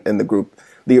in the group,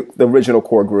 the original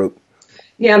core group?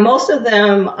 Yeah, most of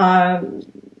them.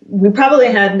 We probably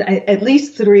had at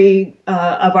least 3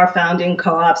 of our founding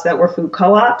co-ops that were food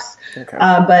co-ops. Okay.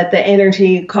 But the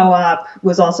energy co-op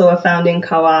was also a founding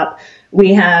co-op.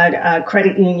 We had a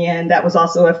credit union that was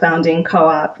also a founding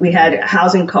co-op. We had a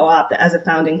housing co-op as a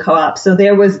founding co-op. So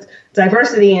there was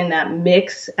diversity in that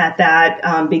mix at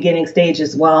that beginning stage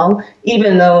as well,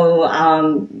 even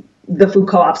though the food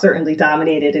co-op certainly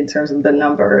dominated in terms of the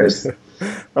numbers.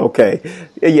 Okay.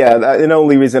 Yeah. And the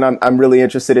only reason I'm really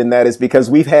interested in that is because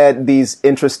we've had these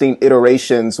interesting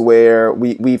iterations where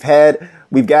we've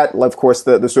got, of course,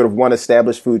 the sort of one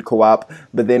established food co-op,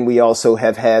 but then we also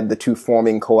have had the 2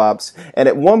 forming co-ops. And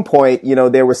at one point,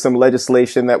 there was some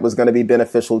legislation that was going to be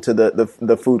beneficial to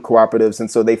the food cooperatives.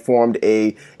 And so they formed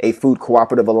a food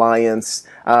cooperative alliance.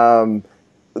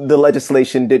 The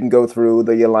legislation didn't go through.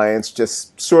 The alliance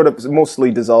just sort of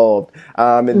mostly dissolved.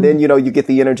 And then, you get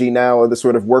the energy now of the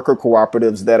sort of worker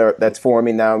cooperatives that's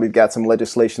forming now. We've got some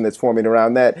legislation that's forming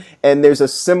around that. And there's a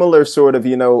similar sort of,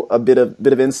 a bit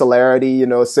of insularity,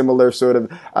 a similar sort of,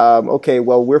 okay,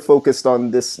 well, we're focused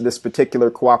on this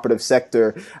particular cooperative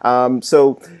sector.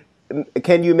 So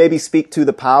can you maybe speak to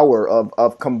the power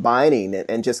of combining it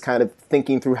and just kind of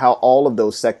thinking through how all of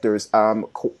those sectors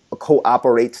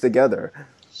cooperates together?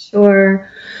 Sure.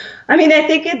 I mean, I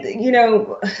think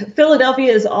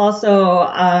Philadelphia is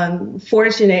also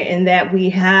fortunate in that we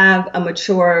have a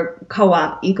mature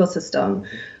co-op ecosystem.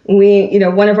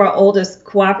 One of our oldest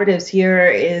cooperatives here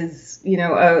is,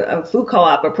 a food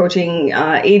co-op approaching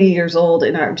 80 years old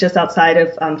just outside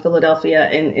of Philadelphia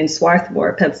in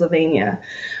Swarthmore, Pennsylvania.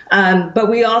 But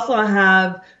we also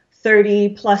have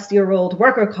 30-plus-year-old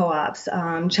worker co-ops,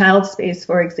 Child Space,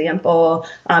 for example,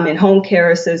 and Home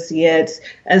Care Associates,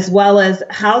 as well as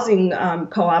housing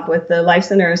co-op with the Life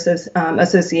Center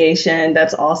Association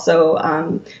that's also,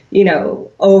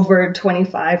 over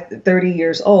 25, 30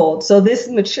 years old. So this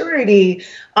maturity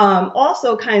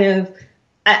also kind of,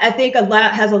 I think,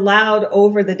 has allowed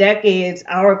over the decades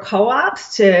our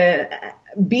co-ops to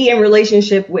be in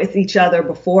relationship with each other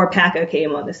before PACA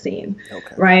came on the scene,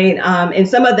 Okay. right? And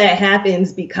some of that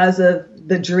happens because of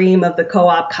the dream of the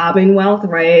co-op commonwealth,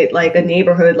 right? Like a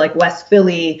neighborhood like West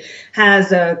Philly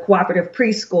has a cooperative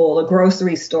preschool, a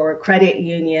grocery store, credit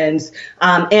unions,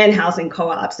 and housing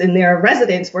co-ops. And their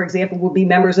residents, for example, will be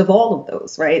members of all of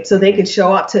those, right? So they could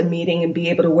show up to a meeting and be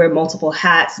able to wear multiple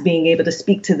hats, being able to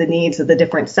speak to the needs of the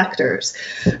different sectors.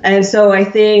 And so I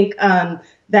think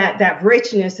that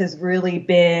richness has really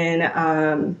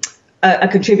been a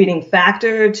contributing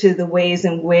factor to the ways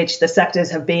in which the sectors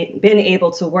have been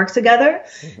able to work together.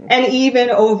 Mm-hmm. And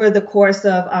even over the course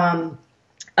of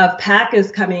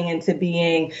PACA's coming into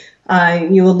being,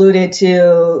 you alluded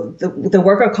to the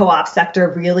worker co-op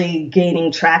sector really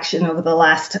gaining traction over the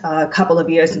last couple of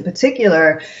years in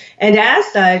particular. And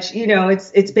as such,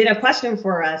 it's been a question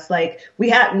for us. Like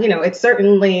we have, it's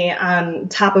certainly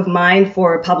top of mind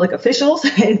for public officials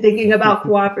in thinking about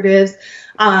cooperatives.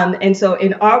 And so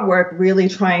in our work, really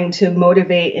trying to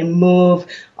motivate and move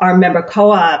our member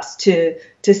co-ops to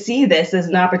see this as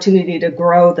an opportunity to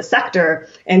grow the sector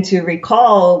and to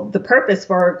recall the purpose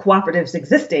for cooperatives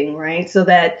existing, right? So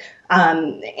that,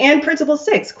 and Principle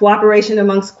 6, cooperation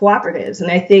amongst cooperatives.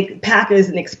 And I think PACA is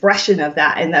an expression of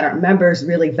that and that our members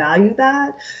really value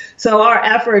that. So our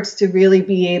efforts to really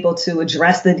be able to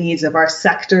address the needs of our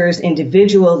sectors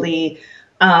individually,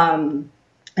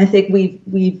 I think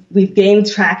we've gained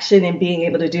traction in being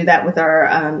able to do that with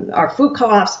our food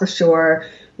co-ops for sure.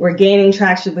 We're gaining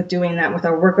traction with doing that with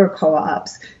our worker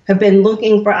co-ops. Have been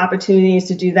looking for opportunities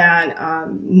to do that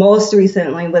most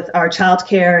recently with our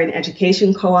childcare and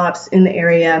education co-ops in the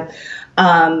area.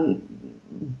 And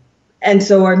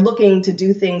so are looking to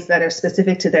do things that are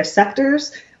specific to their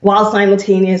sectors while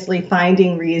simultaneously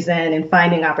finding reason and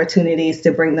finding opportunities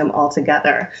to bring them all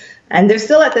together. And they're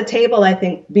still at the table, I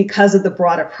think, because of the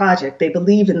broader project. They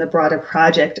believe in the broader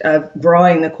project of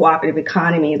growing the cooperative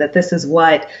economy, that this is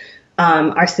what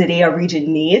our city, our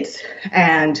region needs,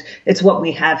 and it's what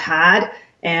we have had,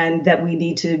 and that we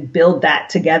need to build that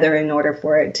together in order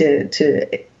for it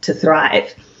to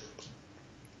thrive.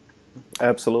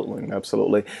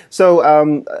 Absolutely. So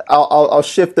I'll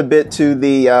shift a bit to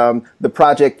the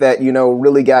project that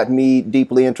really got me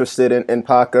deeply interested in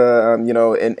PACA,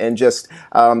 and just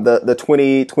the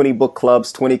 20 book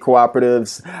clubs, 20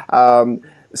 cooperatives.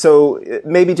 So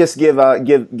maybe just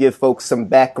give folks some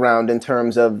background in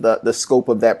terms of the scope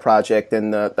of that project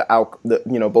and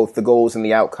both the goals and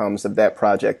the outcomes of that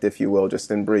project, if you will, just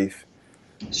in brief.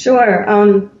 Sure.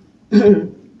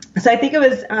 So I think it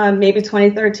was maybe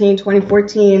 2013,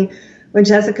 2014, when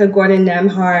Jessica Gordon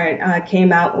Nemhart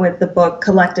came out with the book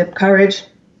Collective Courage,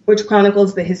 which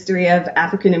chronicles the history of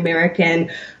African American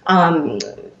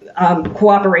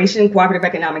cooperative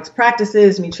economics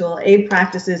practices, mutual aid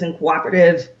practices, and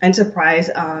cooperative enterprise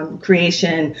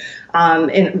creation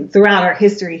throughout our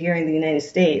history here in the United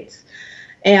States.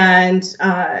 And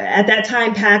at that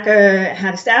time, PACA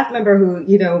had a staff member who,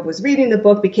 was reading the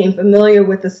book, became familiar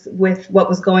with what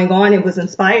was going on, and was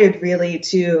inspired really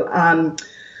to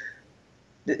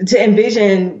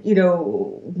envision,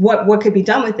 what could be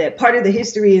done with it. Part of the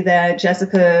history that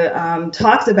Jessica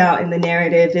talks about in the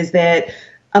narrative is that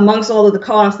amongst all of the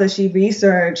co-ops that she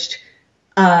researched,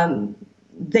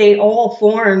 they all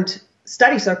formed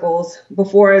study circles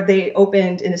before they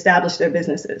opened and established their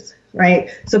businesses, right?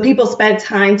 So people spent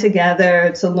time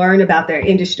together to learn about their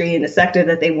industry and the sector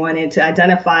that they wanted, to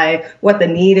identify what the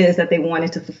need is that they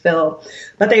wanted to fulfill.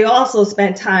 But they also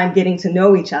spent time getting to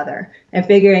know each other and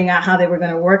figuring out how they were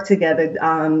going to work together,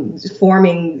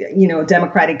 forming,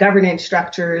 democratic governance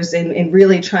structures and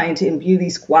really trying to imbue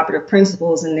these cooperative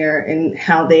principles in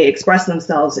how they express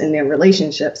themselves in their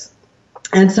relationships.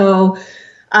 And so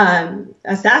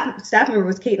a staff member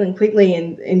was Caitlin Quigley,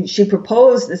 and she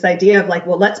proposed this idea of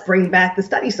let's bring back the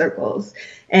study circles.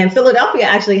 And Philadelphia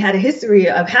actually had a history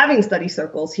of having study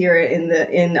circles here in the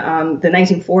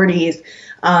 1940s,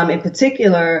 in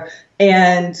particular.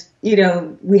 And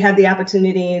we had the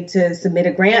opportunity to submit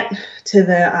a grant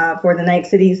to for the Night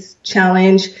Cities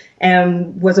Challenge,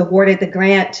 and was awarded the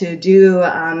grant to do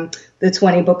the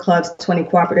 20 book clubs, 20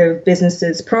 cooperative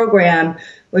businesses program,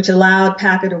 which allowed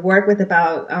PACA to work with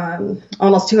about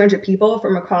almost 200 people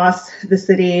from across the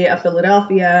city of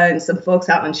Philadelphia and some folks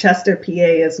out in Chester, PA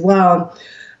as well.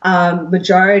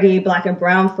 Majority Black and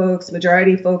brown folks,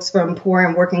 majority folks from poor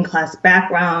and working class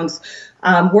backgrounds,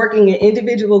 working in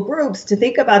individual groups to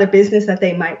think about a business that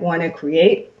they might want to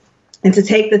create, and to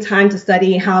take the time to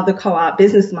study how the co-op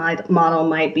business model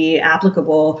might be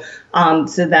applicable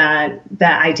to that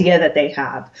idea that they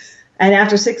have. And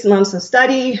after 6 months of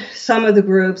study, some of the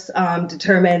groups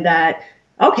determined that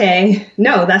okay,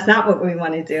 no, that's not what we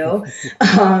want to do.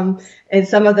 And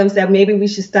some of them said maybe we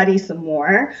should study some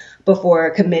more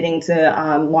before committing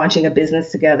to launching a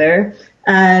business together.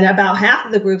 And about half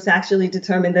of the groups actually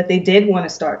determined that they did want to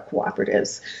start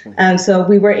cooperatives. And so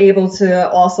we were able to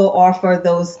also offer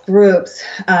those groups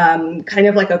kind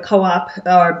of like a co-op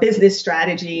or business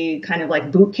strategy, kind of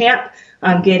like boot camp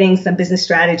on getting some business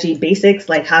strategy basics,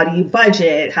 like how do you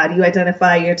budget? How do you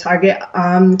identify your target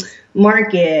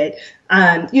market?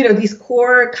 These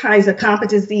core kinds of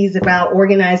competencies about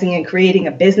organizing and creating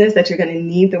a business that you're going to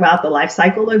need throughout the life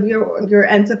cycle of your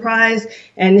enterprise,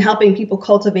 and helping people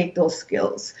cultivate those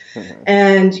skills. Mm-hmm.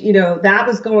 And, that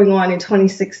was going on in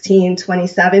 2016,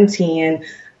 2017.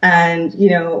 And,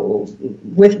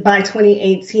 by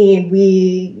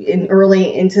 2018,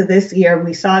 early into this year,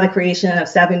 we saw the creation of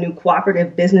 7 new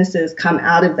cooperative businesses come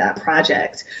out of that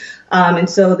project. And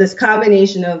so this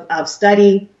combination of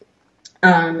study,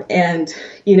 and,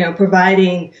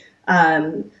 providing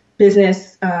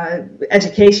business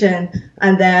education,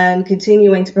 and then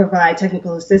continuing to provide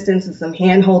technical assistance and some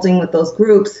hand-holding with those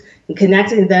groups, and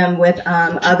connecting them with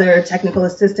other technical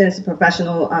assistance and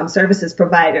professional services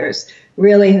providers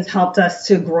really has helped us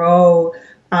to grow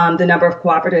the number of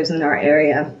cooperatives in our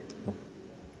area.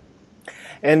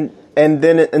 And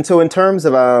so in terms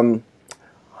of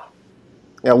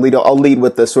I'll lead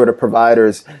with the sort of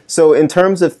providers. So in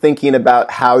terms of thinking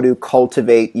about how to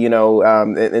cultivate,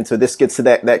 and so this gets to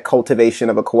that cultivation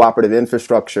of a cooperative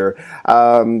infrastructure.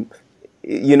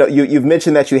 You've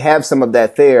mentioned that you have some of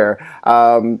that there,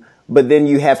 but then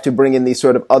you have to bring in these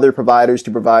sort of other providers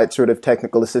to provide sort of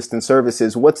technical assistance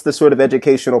services. What's the sort of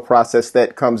educational process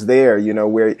that comes there?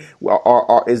 Where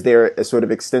is there a sort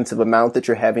of extensive amount that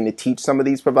you're having to teach some of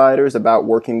these providers about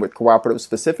working with cooperatives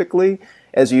specifically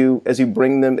as you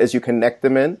bring them, as you connect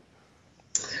them in?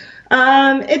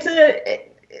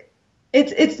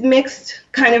 It's mixed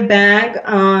kind of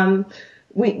bag.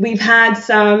 We've had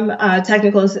some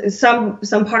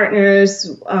some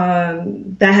partners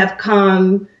that have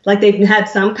come, like they've had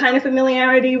some kind of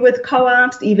familiarity with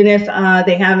co-ops, even if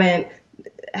they haven't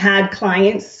had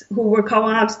clients who were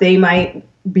co-ops. They might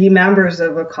be members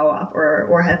of a co-op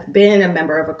or have been a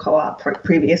member of a co-op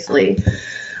previously.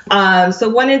 So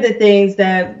one of the things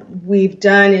that we've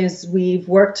done is we've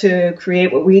worked to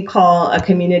create what we call a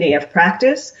community of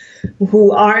practice,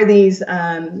 who are these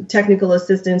technical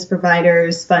assistance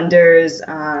providers, funders,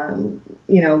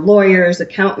 lawyers,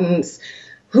 accountants,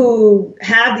 who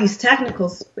have these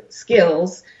technical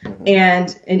skills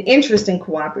and an interest in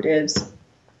cooperatives.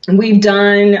 And we've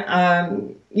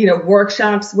done,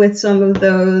 workshops with some of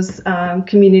those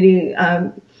community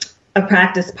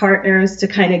practice partners to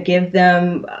kind of give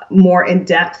them more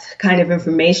in-depth kind of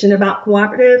information about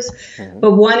cooperatives. Mm-hmm.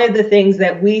 But one of the things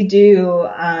that we do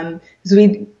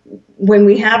is when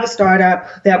we have a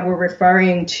startup that we're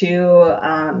referring to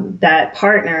that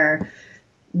partner,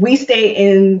 we stay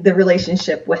in the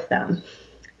relationship with them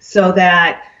so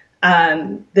that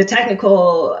the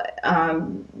technical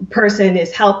person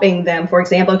is helping them. For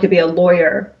example, it could be a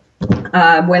lawyer.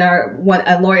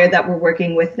 A lawyer that we're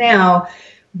working with now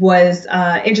was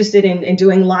interested in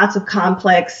doing lots of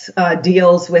complex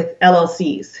deals with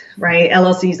LLCs, right?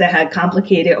 LLCs that had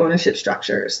complicated ownership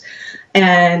structures.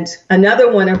 And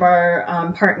another one of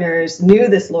our partners knew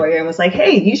this lawyer and was like,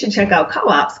 hey, you should check out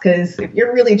co-ops, because if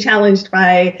you're really challenged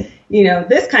by,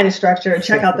 this kind of structure,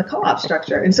 check out the co-op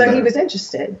structure. And so he was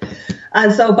interested.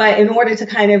 And so, but in order to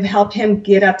kind of help him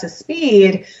get up to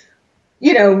speed,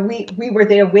 we were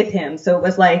there with him. So it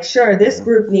was like, sure, this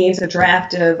group needs a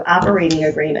draft of operating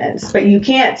agreements, but you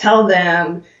can't tell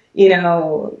them,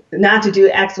 not to do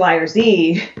X, Y, or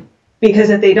Z,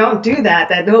 because if they don't do that,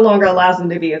 that no longer allows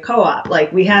them to be a co-op.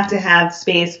 Like, we have to have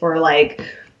space for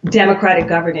democratic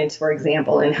governance, for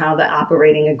example, and how the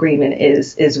operating agreement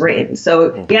is written.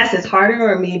 So yes, it's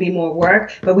harder or maybe more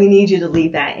work, but we need you to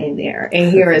leave that in there.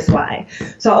 And here is why.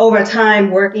 So over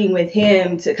time, working with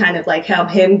him to kind of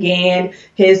help him gain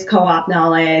his co-op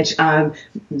knowledge,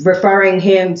 referring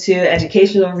him to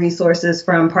educational resources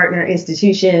from partner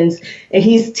institutions, and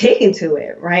he's taken to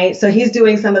it, right? So he's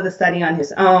doing some of the study on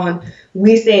his own.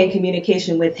 We stay in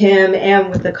communication with him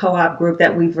and with the co-op group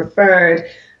that we've referred,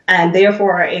 and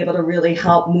therefore are able to really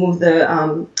help move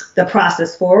the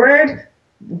process forward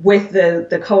with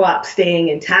the co-op staying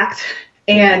intact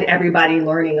and everybody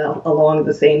learning along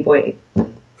the same way.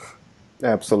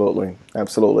 Absolutely.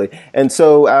 And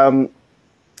so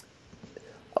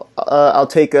I'll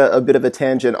take a bit of a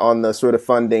tangent on the sort of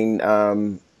funding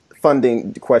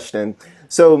question.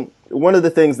 So one of the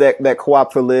things that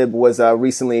Co-op for Lib was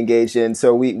recently engaged in.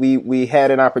 So we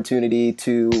had an opportunity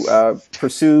to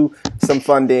pursue some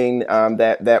funding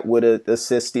that would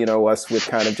assist, us with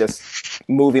kind of just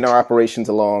moving our operations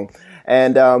along.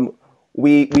 And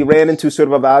we ran into sort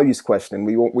of a values question.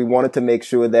 We wanted to make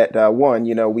sure that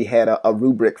one, we had a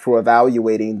rubric for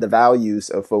evaluating the values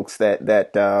of folks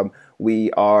that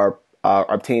we are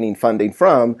obtaining funding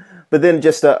from, but then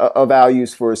just a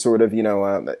values for sort of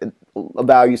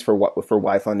values for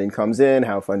why funding comes in,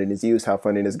 how funding is used, how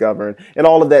funding is governed, and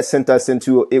all of that sent us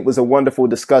into, it was a wonderful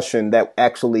discussion that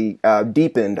actually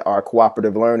deepened our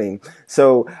cooperative learning.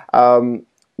 So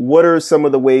what are some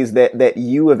of the ways that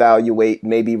you evaluate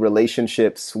maybe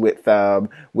relationships with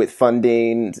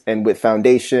funding and with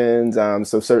foundations?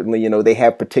 So certainly, they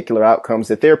have particular outcomes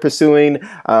that they're pursuing,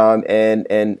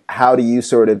 and how do you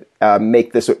sort of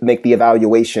make the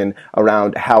evaluation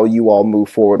around how you all move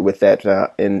forward with that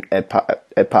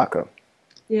at PACA?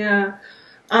 Yeah.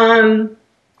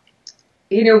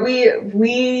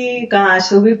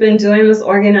 So we've been doing this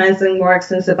organizing work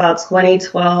since about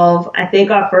 2012. I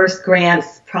think our first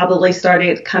grants probably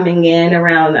started coming in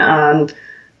around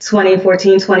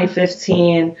 2014,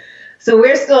 2015. So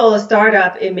we're still a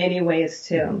startup in many ways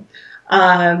too.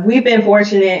 We've been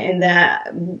fortunate in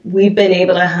that we've been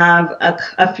able to have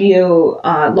a few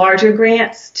larger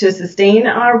grants to sustain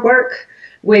our work,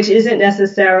 which isn't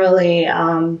necessarily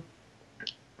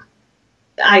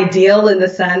ideal in the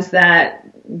sense that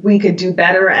we could do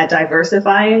better at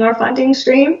diversifying our funding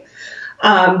stream.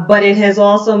 But it has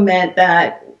also meant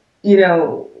that,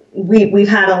 we've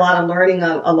had a lot of learning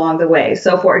along the way.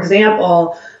 So for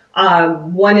example,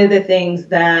 one of the things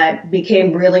that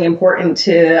became really important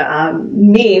to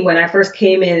me when I first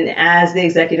came in as the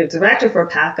executive director for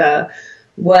PACA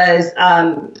was,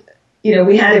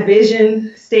 we had a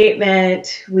vision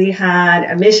statement, we had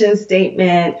a mission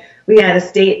statement, we had a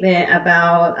statement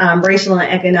about racial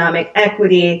and economic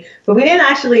equity, but we didn't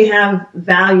actually have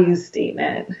values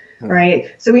statement,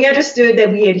 right? So we understood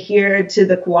that we adhered to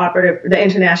the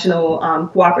international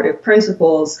cooperative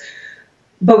principles,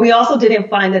 but we also didn't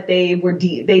find that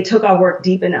they took our work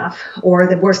deep enough or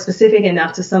that were specific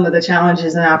enough to some of the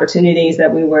challenges and opportunities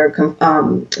that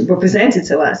were presented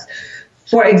to us.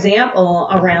 For example,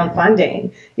 around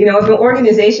funding, if an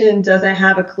organization doesn't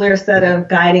have a clear set of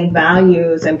guiding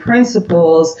values and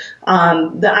principles,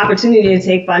 the opportunity to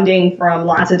take funding from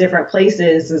lots of different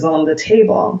places is on the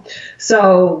table.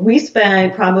 So we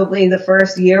spent probably the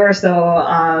first year or so,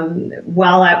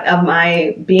 while of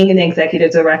my being an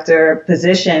executive director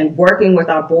position, working with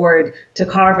our board to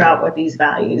carve out what these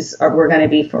values were going to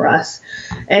be for us.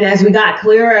 And as we got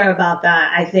clearer about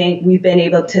that, I think we've been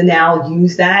able to now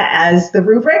use that as the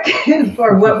rubric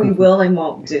for what we will and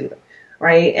won't do,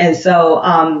 right? And so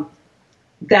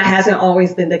that hasn't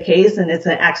always been the case, and it's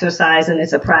an exercise and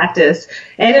it's a practice.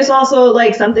 And it's also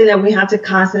like something that we have to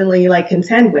constantly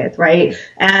contend with, right?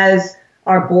 As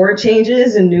our board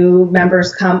changes and new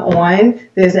members come on,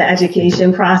 there's an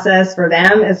education process for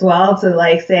them as well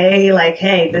to say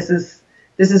hey, this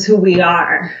is who we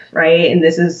are, right? And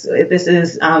this is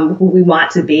who we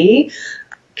want to be.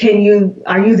 Are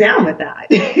you down with that?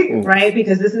 Right?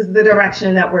 Because this is the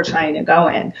direction that we're trying to go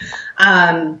in.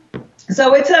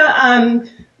 So it's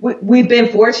we've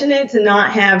been fortunate to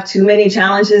not have too many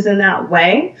challenges in that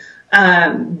way.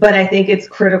 But I think it's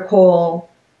critical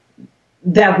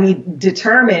that we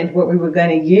determined what we were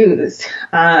going to use,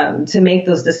 to make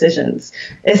those decisions.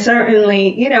 It's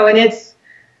certainly, and it's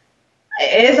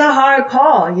a hard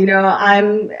call.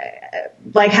 I'm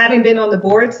having been on the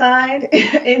board side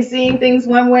and seeing things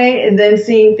one way and then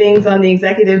seeing things on the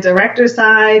executive director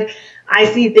side. I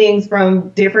see things from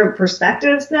different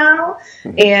perspectives now.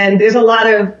 And there's a lot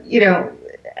of,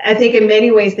 I think in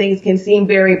many ways things can seem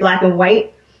very black and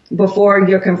white before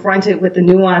you're confronted with the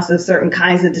nuance of certain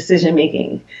kinds of decision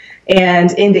making.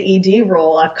 And in the ED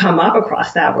role, I've come up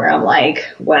across that where I'm like,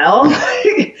 well,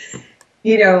 I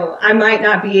might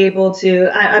not be able to,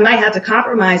 I might have to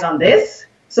compromise on this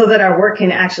so that our work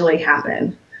can actually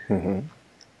happen. Mm-hmm.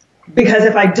 Because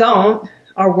if I don't,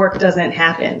 our work doesn't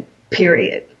happen,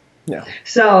 period. Yeah.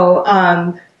 So,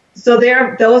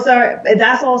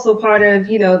 that's also part of,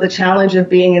 the challenge of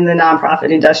being in the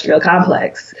nonprofit industrial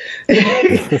complex,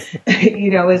 is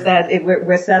that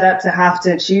we're set up to have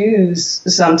to choose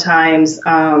sometimes,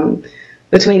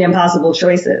 between impossible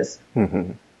choices.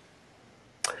 Mm-hmm.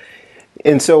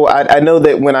 And so I know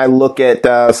that when I look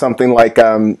at something like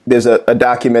there's a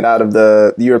document out of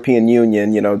the European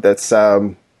Union, that's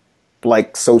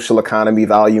like Social Economy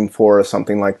Volume 4 or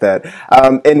something like that.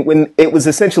 And when it was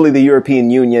essentially the European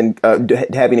Union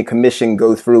having a commission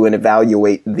go through and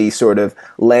evaluate the sort of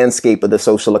landscape of the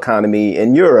social economy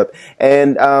in Europe.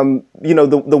 And,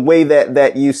 the way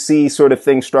that you see sort of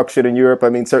things structured in Europe, I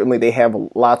mean, certainly they have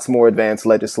lots more advanced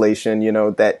legislation,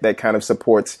 that kind of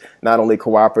supports not only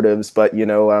cooperatives, but,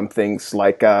 things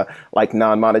like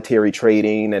non-monetary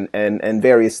trading and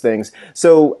various things.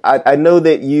 So I know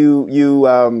that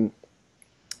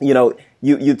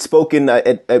you'd spoken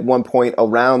at one point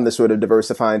around the sort of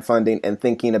diversifying funding and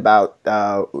thinking about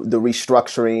the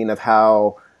restructuring of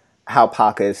how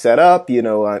PACA is set up,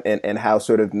 and how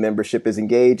sort of membership is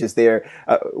engaged. Is there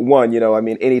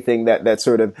anything that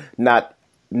sort of not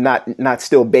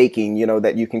still baking,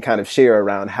 that you can kind of share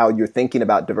around how you're thinking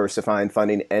about diversifying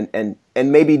funding and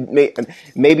maybe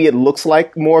it looks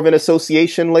like more of an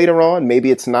association later on. Maybe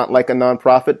it's not like a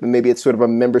nonprofit, but maybe it's sort of a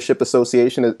membership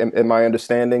association. Am I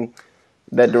understanding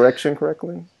that direction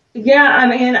correctly? Yeah, I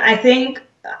mean, I think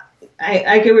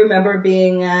I can remember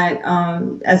being at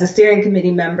as a steering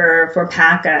committee member for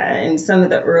PACA, and some of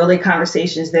the early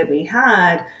conversations that we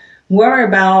had were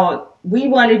about we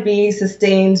want to be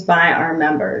sustained by our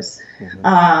members.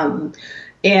 Mm-hmm.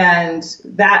 And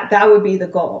that would be the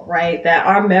goal, right?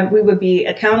 That we would be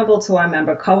accountable to our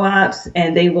member co-ops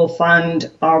and they will fund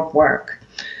our work.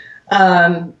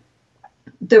 The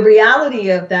reality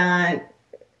of that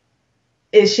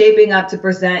is shaping up to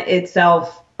present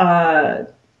itself to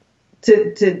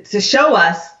show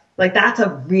us like that's a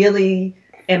really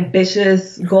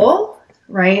ambitious goal,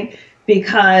 right?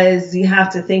 Because you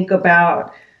have to think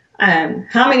about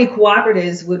how many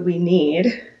cooperatives would we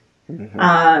need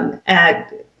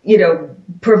at,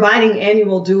 providing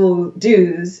annual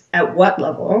dues at what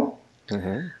level?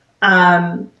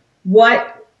 Mm-hmm.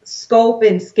 What scope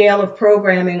and scale of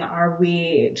programming are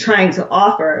we trying to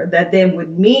offer that then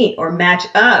would meet or match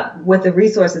up with the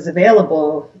resources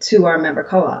available to our member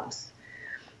co-ops?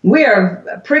 We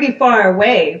are pretty far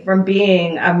away from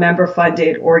being a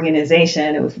member-funded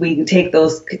organization if we take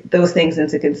those things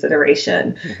into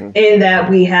consideration. Mm-hmm. In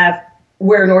that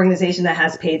we're an organization that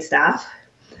has paid staff,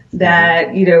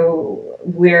 that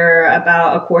we're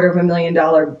about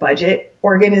 $250,000 budget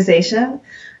organization.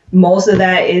 Most of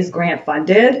that is grant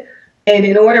funded. And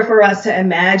in order for us to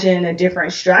imagine a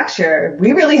different structure,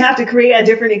 we really have to create a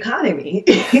different economy,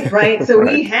 right? So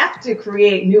we have to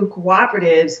create new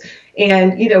cooperatives,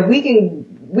 and,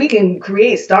 we can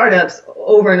create startups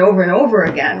over and over and over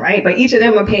again, right? But each of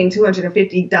them are paying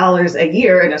 $250 a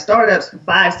year, and a startup's for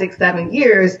 5, 6, 7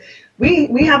 years.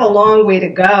 We have a long way to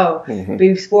go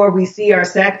before we see our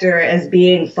sector as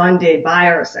being funded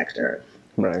by our sector.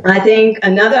 Right. I think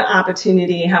another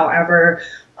opportunity, however,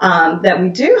 that we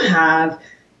do have,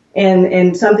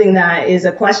 and something that is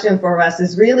a question for us,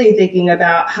 is really thinking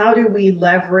about how do we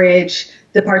leverage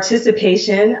the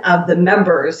participation of the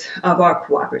members of our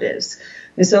cooperatives.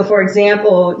 And so, for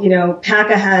example,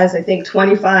 PACA has, I think,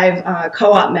 25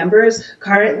 co-op members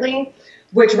currently,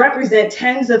 which represent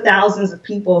tens of thousands of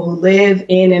people who live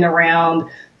in and around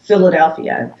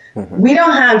Philadelphia. Mm-hmm. We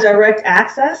don't have direct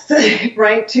access,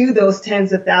 right, to those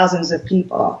tens of thousands of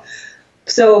people.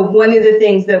 So one of the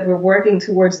things that we're working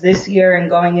towards this year and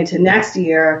going into next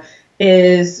year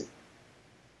is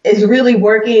really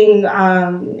working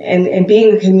and being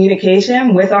in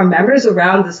communication with our members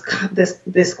around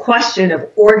this question of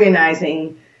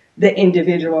organizing the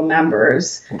individual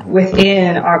members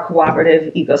within our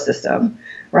cooperative ecosystem,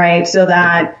 right? So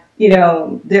that,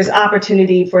 there's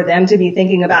opportunity for them to be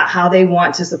thinking about how they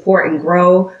want to support and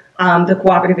grow the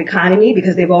cooperative economy,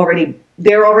 because they're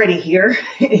already here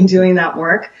in doing that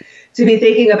work, to be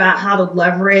thinking about how to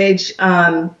leverage,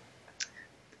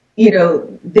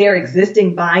 their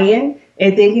existing buy-in,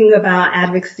 and thinking about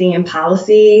advocacy and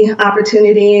policy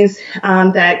opportunities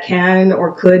that can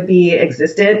or could be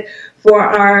existent for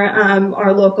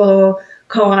our local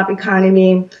co-op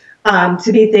economy.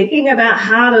 To be thinking about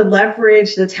how to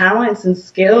leverage the talents and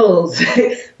skills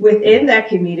within that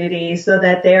community so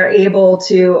that they're able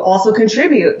to also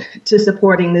contribute to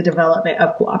supporting the development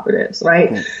of cooperatives,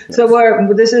 right? Yes. So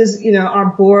our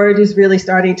board is really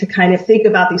starting to kind of think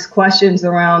about these questions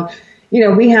around,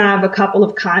 we have a couple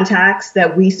of contacts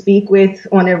that we speak with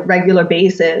on a regular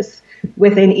basis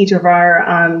within each of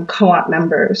our co-op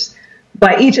members.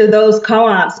 But each of those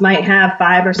co-ops might have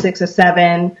 5 or 6 or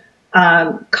 7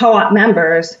 co-op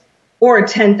members or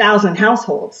 10,000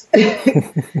 households,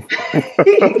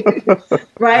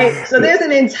 right? So there's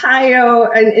an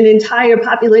entire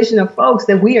population of folks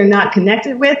that we are not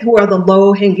connected with, who are the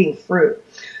low-hanging fruit.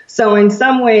 So in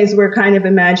some ways, we're kind of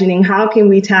imagining how can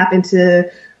we tap into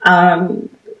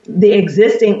the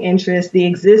existing interest, the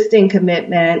existing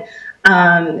commitment,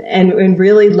 and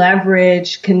really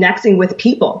leverage connecting with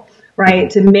people, right?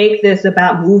 To make this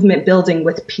about movement building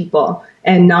with people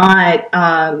and not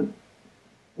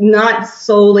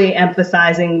solely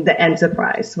emphasizing the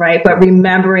enterprise, right? But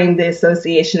remembering the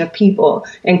association of people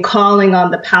and calling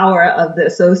on the power of the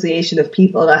association of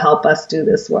people to help us do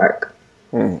this work.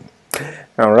 All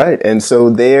right. And so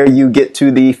there you get to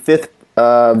the fifth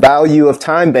value of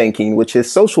time banking, which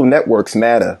is social networks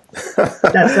matter.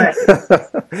 That's right.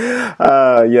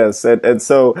 Yes. And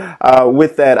so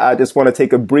with that, I just want to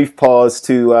take a brief pause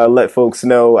to let folks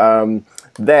know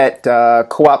that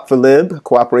Co-op for Lib,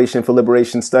 Cooperation for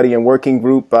Liberation Study and Working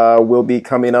Group, will be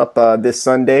coming up this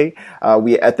Sunday.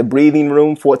 We at the Breathing Room,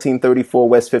 1434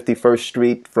 West 51st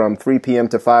Street from 3 p.m.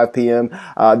 to 5 p.m.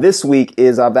 This week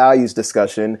is our values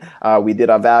discussion. We did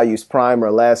our values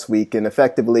primer last week, and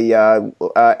effectively,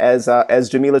 as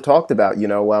Jamila talked about,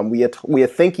 we are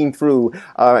thinking through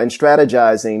and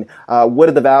strategizing what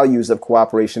are the values of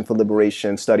Cooperation for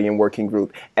Liberation Study and Working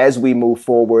Group as we move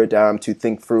forward to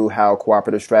think through how cooperative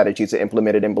strategies are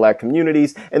implemented in Black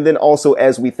communities, and then also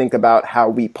as we think about how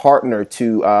we partner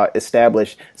to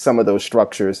establish some of those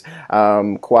structures.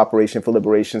 Cooperation for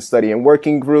Liberation Study and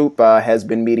Working Group has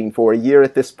been meeting for a year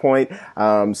at this point.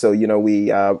 So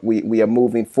we are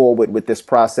moving forward with this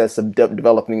process of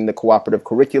developing the cooperative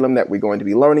curriculum that we're going to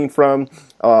be learning from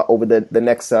over the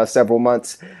next several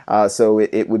months. So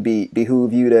it would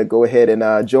behoove you to go ahead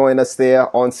and join us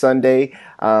there on Sunday.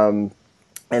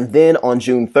 And then on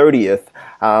June 30th,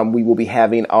 we will be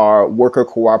having our worker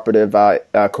cooperative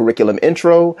curriculum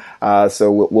intro.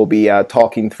 So we'll be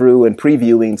talking through and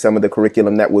previewing some of the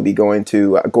curriculum that we'll be going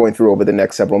through over the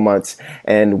next several months.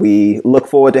 And we look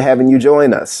forward to having you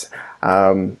join us.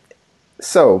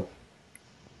 So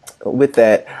with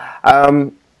that,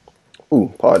 pardon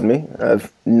me, I've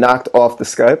knocked off the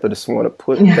Skype. I just want to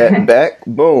put that back.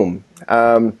 Boom.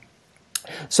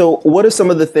 So what are some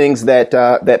of the things that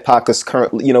PACA's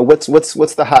currently, what's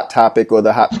the hot topic or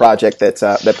the hot project that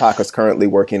PACA's currently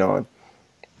working on?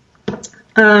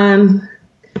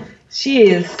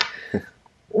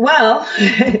 Well,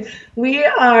 we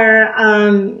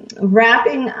are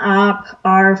wrapping up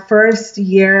our first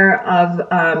year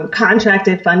of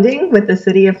contracted funding with the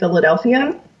city of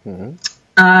Philadelphia,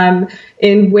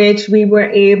 in which we were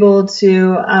able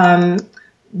to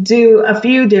do a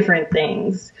few different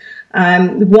things.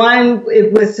 One,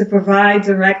 it was to provide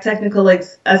direct technical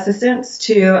assistance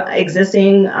to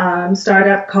existing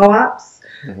startup co-ops.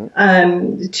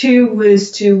 Two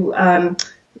was to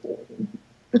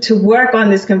work on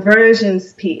this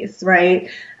conversions piece,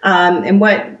 right? And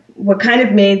what kind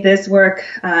of made this work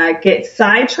get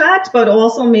sidetracked, but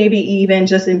also maybe even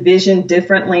just envisioned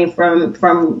differently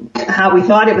from how we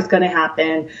thought it was going to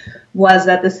happen, was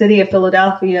that the city of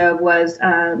Philadelphia was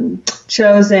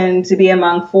chosen to be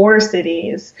among 4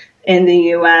 cities in the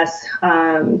U.S.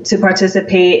 To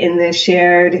participate in the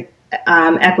Shared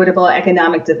Equitable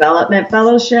Economic Development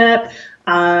Fellowship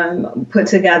put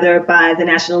together by the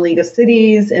National League of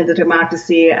Cities and the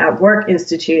Democracy at Work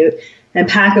Institute. And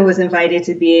PACA was invited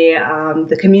to be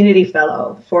the community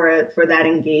fellow for that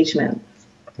engagement.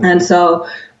 And so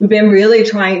we've been really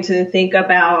trying to think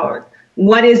about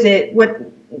what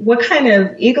kind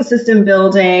of ecosystem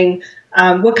building,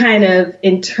 what kind of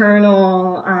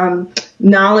internal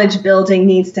knowledge building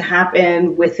needs to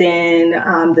happen within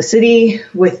the city,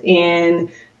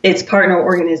 within its partner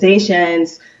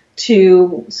organizations,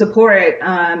 to support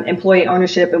employee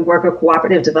ownership and worker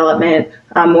cooperative development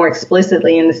more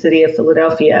explicitly in the city of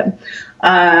Philadelphia.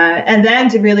 And then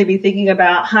to really be thinking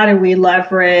about how do we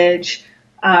leverage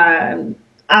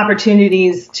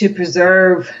opportunities to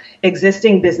preserve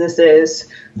existing businesses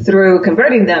through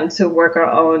converting them to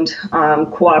worker-owned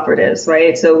cooperatives,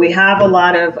 right? So we have a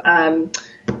lot of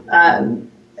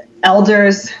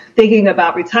elders thinking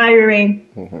about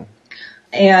retiring.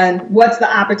 And what's the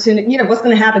opportunity, what's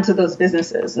going to happen to those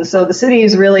businesses? And so the city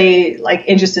is really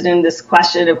interested in this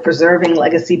question of preserving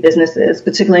legacy businesses,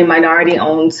 particularly minority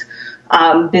owned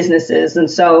businesses. And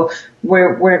so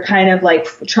we're kind of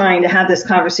trying to have this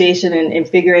conversation and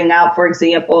figuring out, for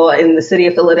example, in the city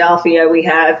of Philadelphia, we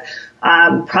have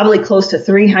probably close to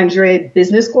 300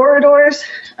 business corridors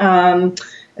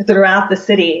throughout the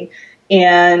city.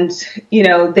 And,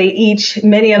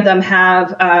 many of them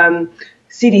have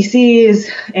CDCs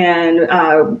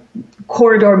and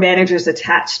corridor managers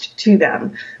attached to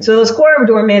them. So those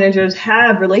corridor managers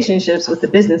have relationships with the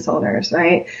business owners,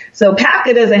 right? So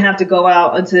PACA doesn't have to go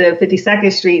out onto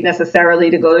 52nd Street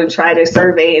necessarily to go and try to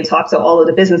survey and talk to all of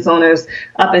the business owners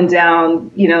up and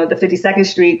down, you know, the 52nd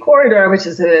Street corridor, which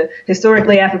is a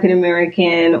historically African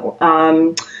American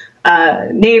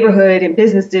neighborhood and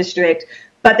business district,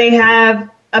 but they have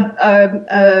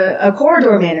a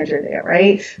corridor manager there,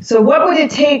 right? So what would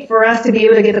it take for us to be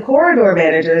able to get the corridor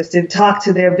managers to talk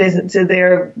to their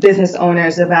business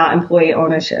owners about employee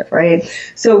ownership, right?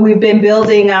 So we've been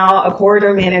building out a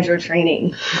corridor manager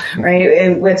training, right,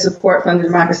 and with support from the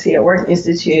Democracy at Work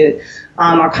Institute,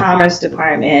 our Commerce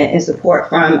Department, and support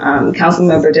from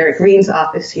Councilmember Derek Green's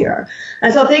office here.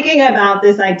 And so thinking about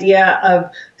this idea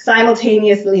of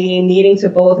simultaneously needing to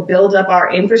both build up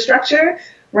our infrastructure,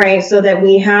 right, so that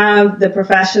we have the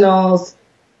professionals,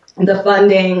 the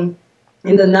funding,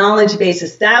 and the knowledge base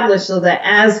established so that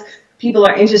as people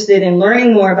are interested in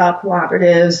learning more about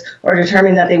cooperatives or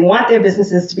determine that they want their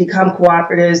businesses to become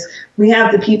cooperatives, we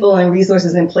have the people and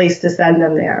resources in place to send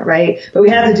them there, right? But we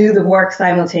have to do the work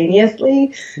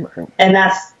simultaneously, and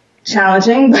that's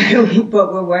challenging,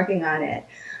 but we're working on it.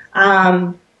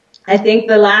 I think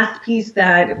the last piece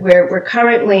that we're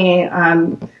currently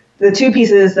the two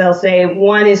pieces they'll say,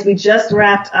 one is we just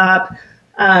wrapped up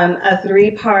a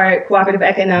 3-part cooperative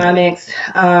economics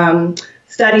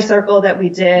study circle that we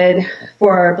did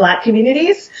for Black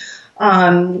communities.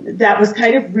 That was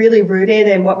kind of really rooted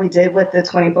in what we did with the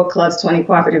 20 Book Clubs, 20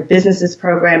 Cooperative Businesses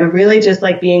program, and really just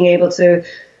like being able to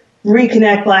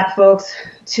reconnect Black folks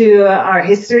to our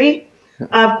history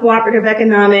of cooperative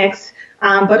economics,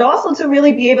 but also to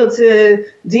really be able to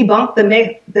debunk the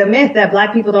myth that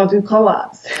Black people don't do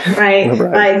co-ops, right?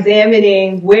 By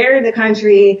examining where in the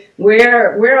country,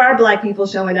 where are Black people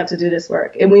showing up to do this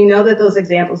work? And we know that those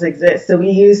examples exist. So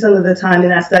we use some of the time in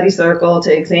that study circle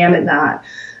to examine that.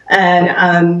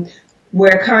 And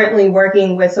we're currently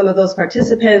working with some of those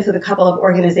participants and a couple of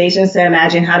organizations to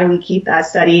imagine how do we keep that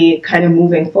study kind of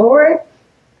moving forward.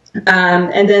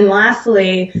 And then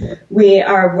lastly, we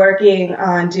are working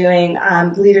on doing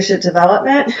leadership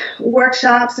development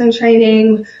workshops and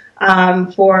training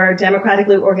for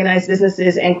democratically organized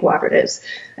businesses and cooperatives.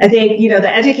 I think, you know,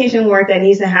 the education work that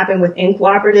needs to happen within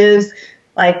cooperatives,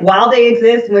 like while they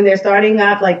exist, when they're starting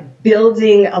up, like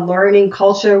building a learning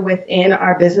culture within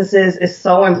our businesses is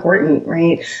so important,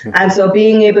 right? And so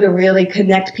being able to really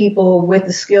connect people with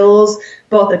the skills,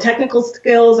 both the technical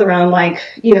skills around like,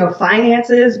 you know,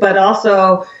 finances, but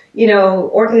also, you know,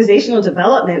 organizational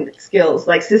development skills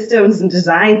like systems and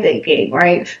design thinking,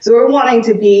 right? So we're wanting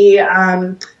to be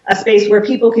a space where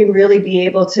people can really be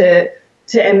able to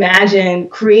imagine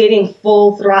creating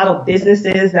full throttle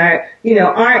businesses that, you know,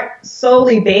 aren't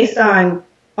solely based on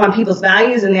people's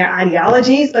values and their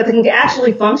ideologies, but they can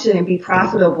actually function and be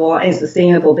profitable and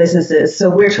sustainable businesses. So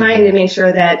we're trying to make sure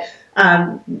that,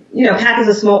 you know, PAC is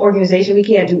a small organization. We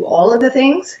can't do all of the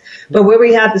things, but where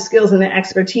we have the skills and the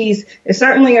expertise is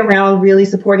certainly around really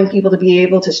supporting people to be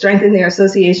able to strengthen their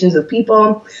associations of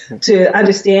people, to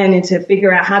understand and to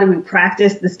figure out how do we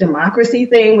practice this democracy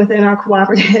thing within our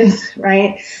cooperatives,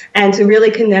 right? And to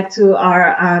really connect to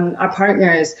our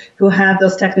partners who have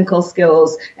those technical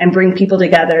skills and bring people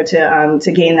together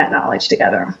to gain that knowledge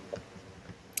together.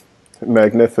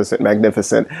 Magnificent,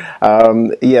 magnificent.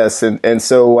 Yes, and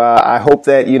so I hope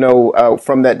that, you know,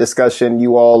 from that discussion,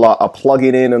 you all are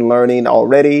plugging in and learning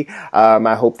already.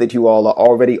 I hope that you all are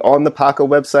already on the PACA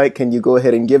website. Can you go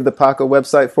ahead and give the PACA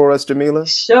website for us, Jamila?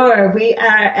 Sure. We are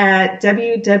at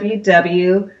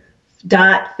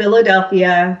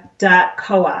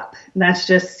www.philadelphia.coop. That's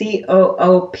just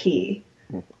COOP.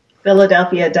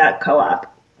 Philadelphia.coop.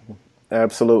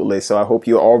 Absolutely. So I hope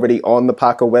you're already on the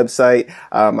PACA website.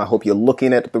 I hope you're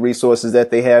looking at the resources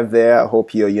that they have there. I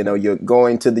hope you're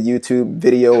going to the YouTube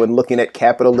video and looking at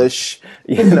Capitalish.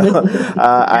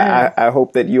 I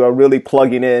hope that you are really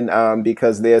plugging in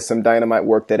because there's some dynamite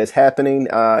work that is happening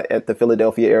at the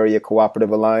Philadelphia Area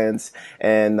Cooperative Alliance,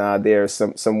 and there's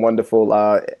some wonderful,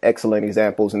 excellent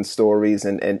examples and stories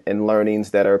and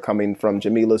learnings that are coming from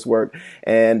Jamila's work.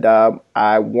 And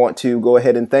I want to go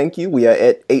ahead and thank you. We are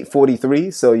at 8:43.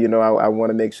 So, you know, I want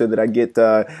to make sure that I get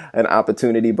an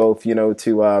opportunity both, you know,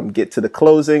 to get to the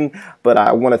closing. But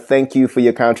I want to thank you for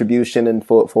your contribution and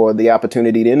for the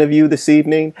opportunity to interview this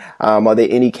evening. Are there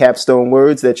any capstone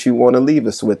words that you want to leave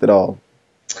us with at all?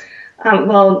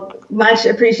 Well, much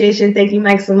appreciation. Thank you,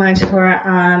 Mike, so much for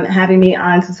having me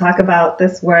on to talk about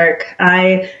this work.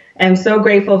 I am so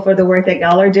grateful for the work that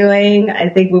y'all are doing. I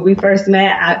think when we first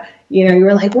met, you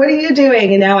were like, what are you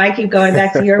doing? And now I keep going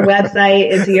back to your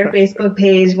website and to your Facebook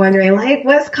page, wondering, like,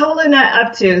 what's Cola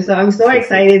up to? So I'm so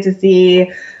excited to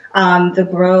see the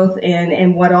growth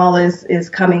and what all is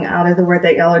coming out of the work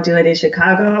that y'all are doing in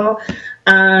Chicago.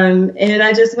 And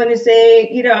I just want to say,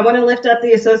 I want to lift up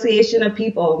the association of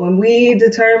people. When we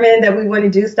determine that we want to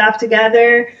do stuff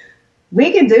together,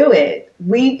 we can do it.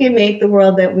 We can make the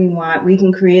world that we want. We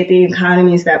can create the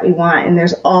economies that we want. And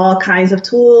there's all kinds of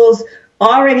tools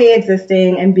already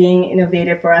existing and being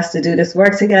innovated for us to do this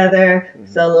work together.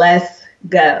 So let's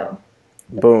go.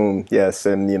 Boom. Yes.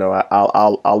 And,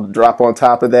 I'll drop on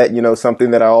top of that,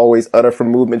 something that I always utter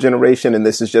from Movement Generation. And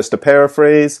this is just a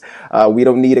paraphrase. We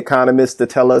don't need economists to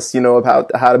tell us,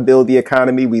 about how to build the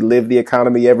economy. We live the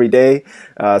economy every day.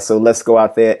 So let's go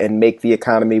out there and make the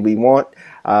economy we want.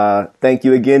 Thank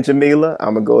you again, Jamila.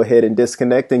 I'm going to go ahead and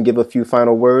disconnect and give a few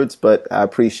final words, but I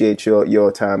appreciate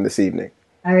your time this evening.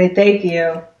 All right. Thank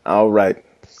you. All right.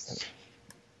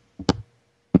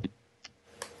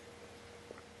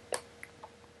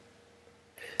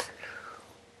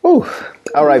 Ooh.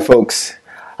 All right, folks.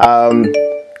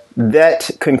 That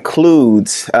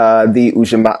concludes the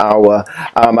Ujamaa Hour.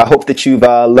 I hope that you've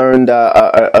learned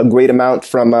a great amount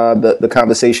from the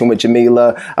conversation with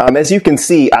Jamila. As you can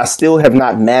see, I still have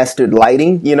not mastered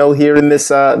lighting, here in this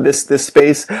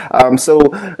space. So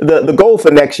the goal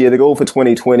for next year, the goal for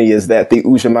 2020 is that the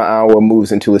Ujamaa Hour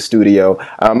moves into a studio.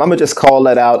 I'm gonna just call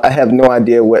that out. I have no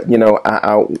idea what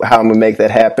how I'm gonna make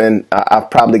that happen. I've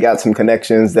probably got some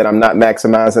connections that I'm not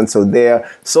maximizing, so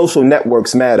their social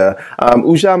networks matter.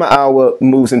 Ujamaa Hour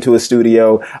moves into a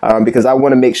studio because I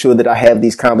want to make sure that I have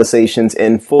these conversations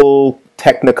in full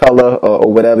Technicolor or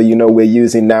whatever we're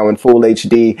using now in full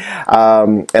HD,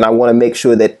 and I want to make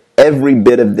sure that every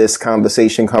bit of this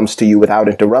conversation comes to you without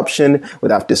interruption,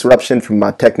 without disruption from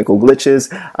my technical glitches.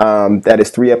 That is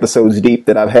 3 episodes deep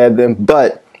that I've had them,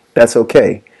 but that's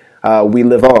okay. We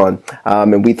live on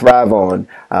and we thrive on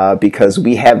because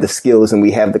we have the skills and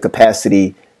we have the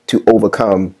capacity to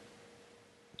overcome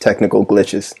technical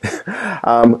glitches.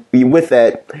 With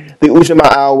that, the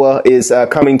Ujamaa Hour is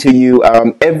coming to you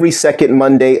every second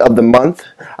Monday of the month.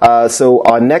 So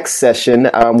our next session,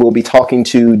 we'll be talking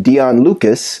to Dion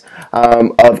Lucas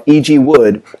of E.G.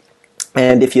 Wood.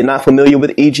 And if you're not familiar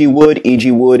with E.G. Wood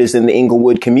is in the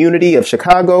Inglewood community of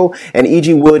Chicago, and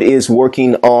E.G. Wood is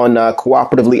working on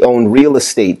cooperatively owned real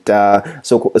estate.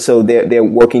 So they're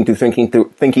working through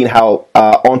thinking how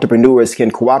entrepreneurs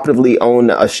can cooperatively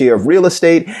own a share of real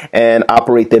estate and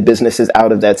operate their businesses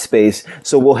out of that space.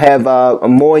 So we'll have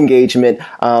more engagement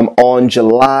on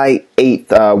July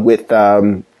 8th with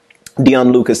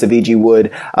Dion Lucas of E.G.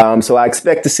 Wood. So I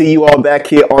expect to see you all back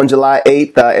here on July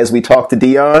 8th as we talk to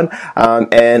Dion.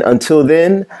 And until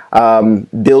then,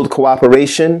 build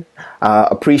cooperation,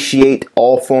 appreciate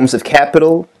all forms of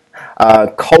capital,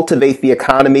 cultivate the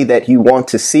economy that you want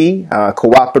to see,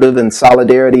 cooperative and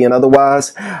solidarity and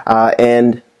otherwise,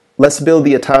 and let's build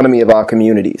the autonomy of our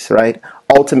communities, right?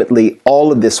 Ultimately,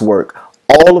 all of this work,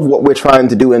 all of what we're trying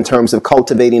to do in terms of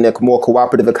cultivating a more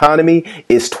cooperative economy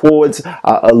is towards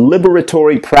a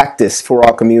liberatory practice for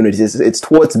our communities. It's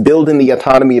towards building the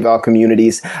autonomy of our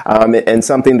communities. And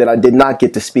something that I did not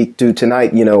get to speak to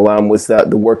tonight, was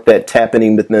the work that's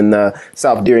happening within the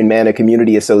South Deering Manor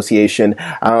Community Association,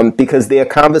 because there are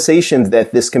conversations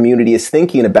that this community is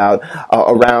thinking about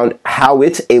around how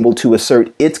it's able to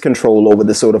assert its control over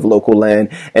the sort of local land.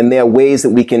 And there are ways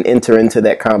that we can enter into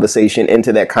that conversation,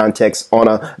 into that context on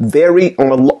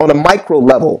a micro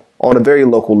level, on a very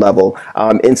local level,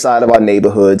 inside of our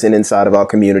neighborhoods and inside of our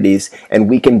communities. And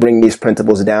we can bring these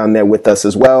principles down there with us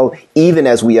as well, even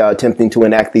as we are attempting to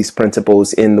enact these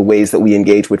principles in the ways that we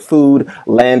engage with food,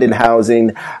 land and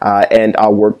housing, and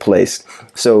our workplace.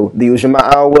 So the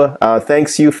Ujamaa Hour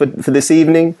thanks you for this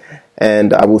evening,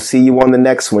 and I will see you on the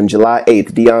next one, July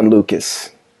 8th, Dion Lucas.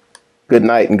 Good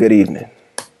night and good evening.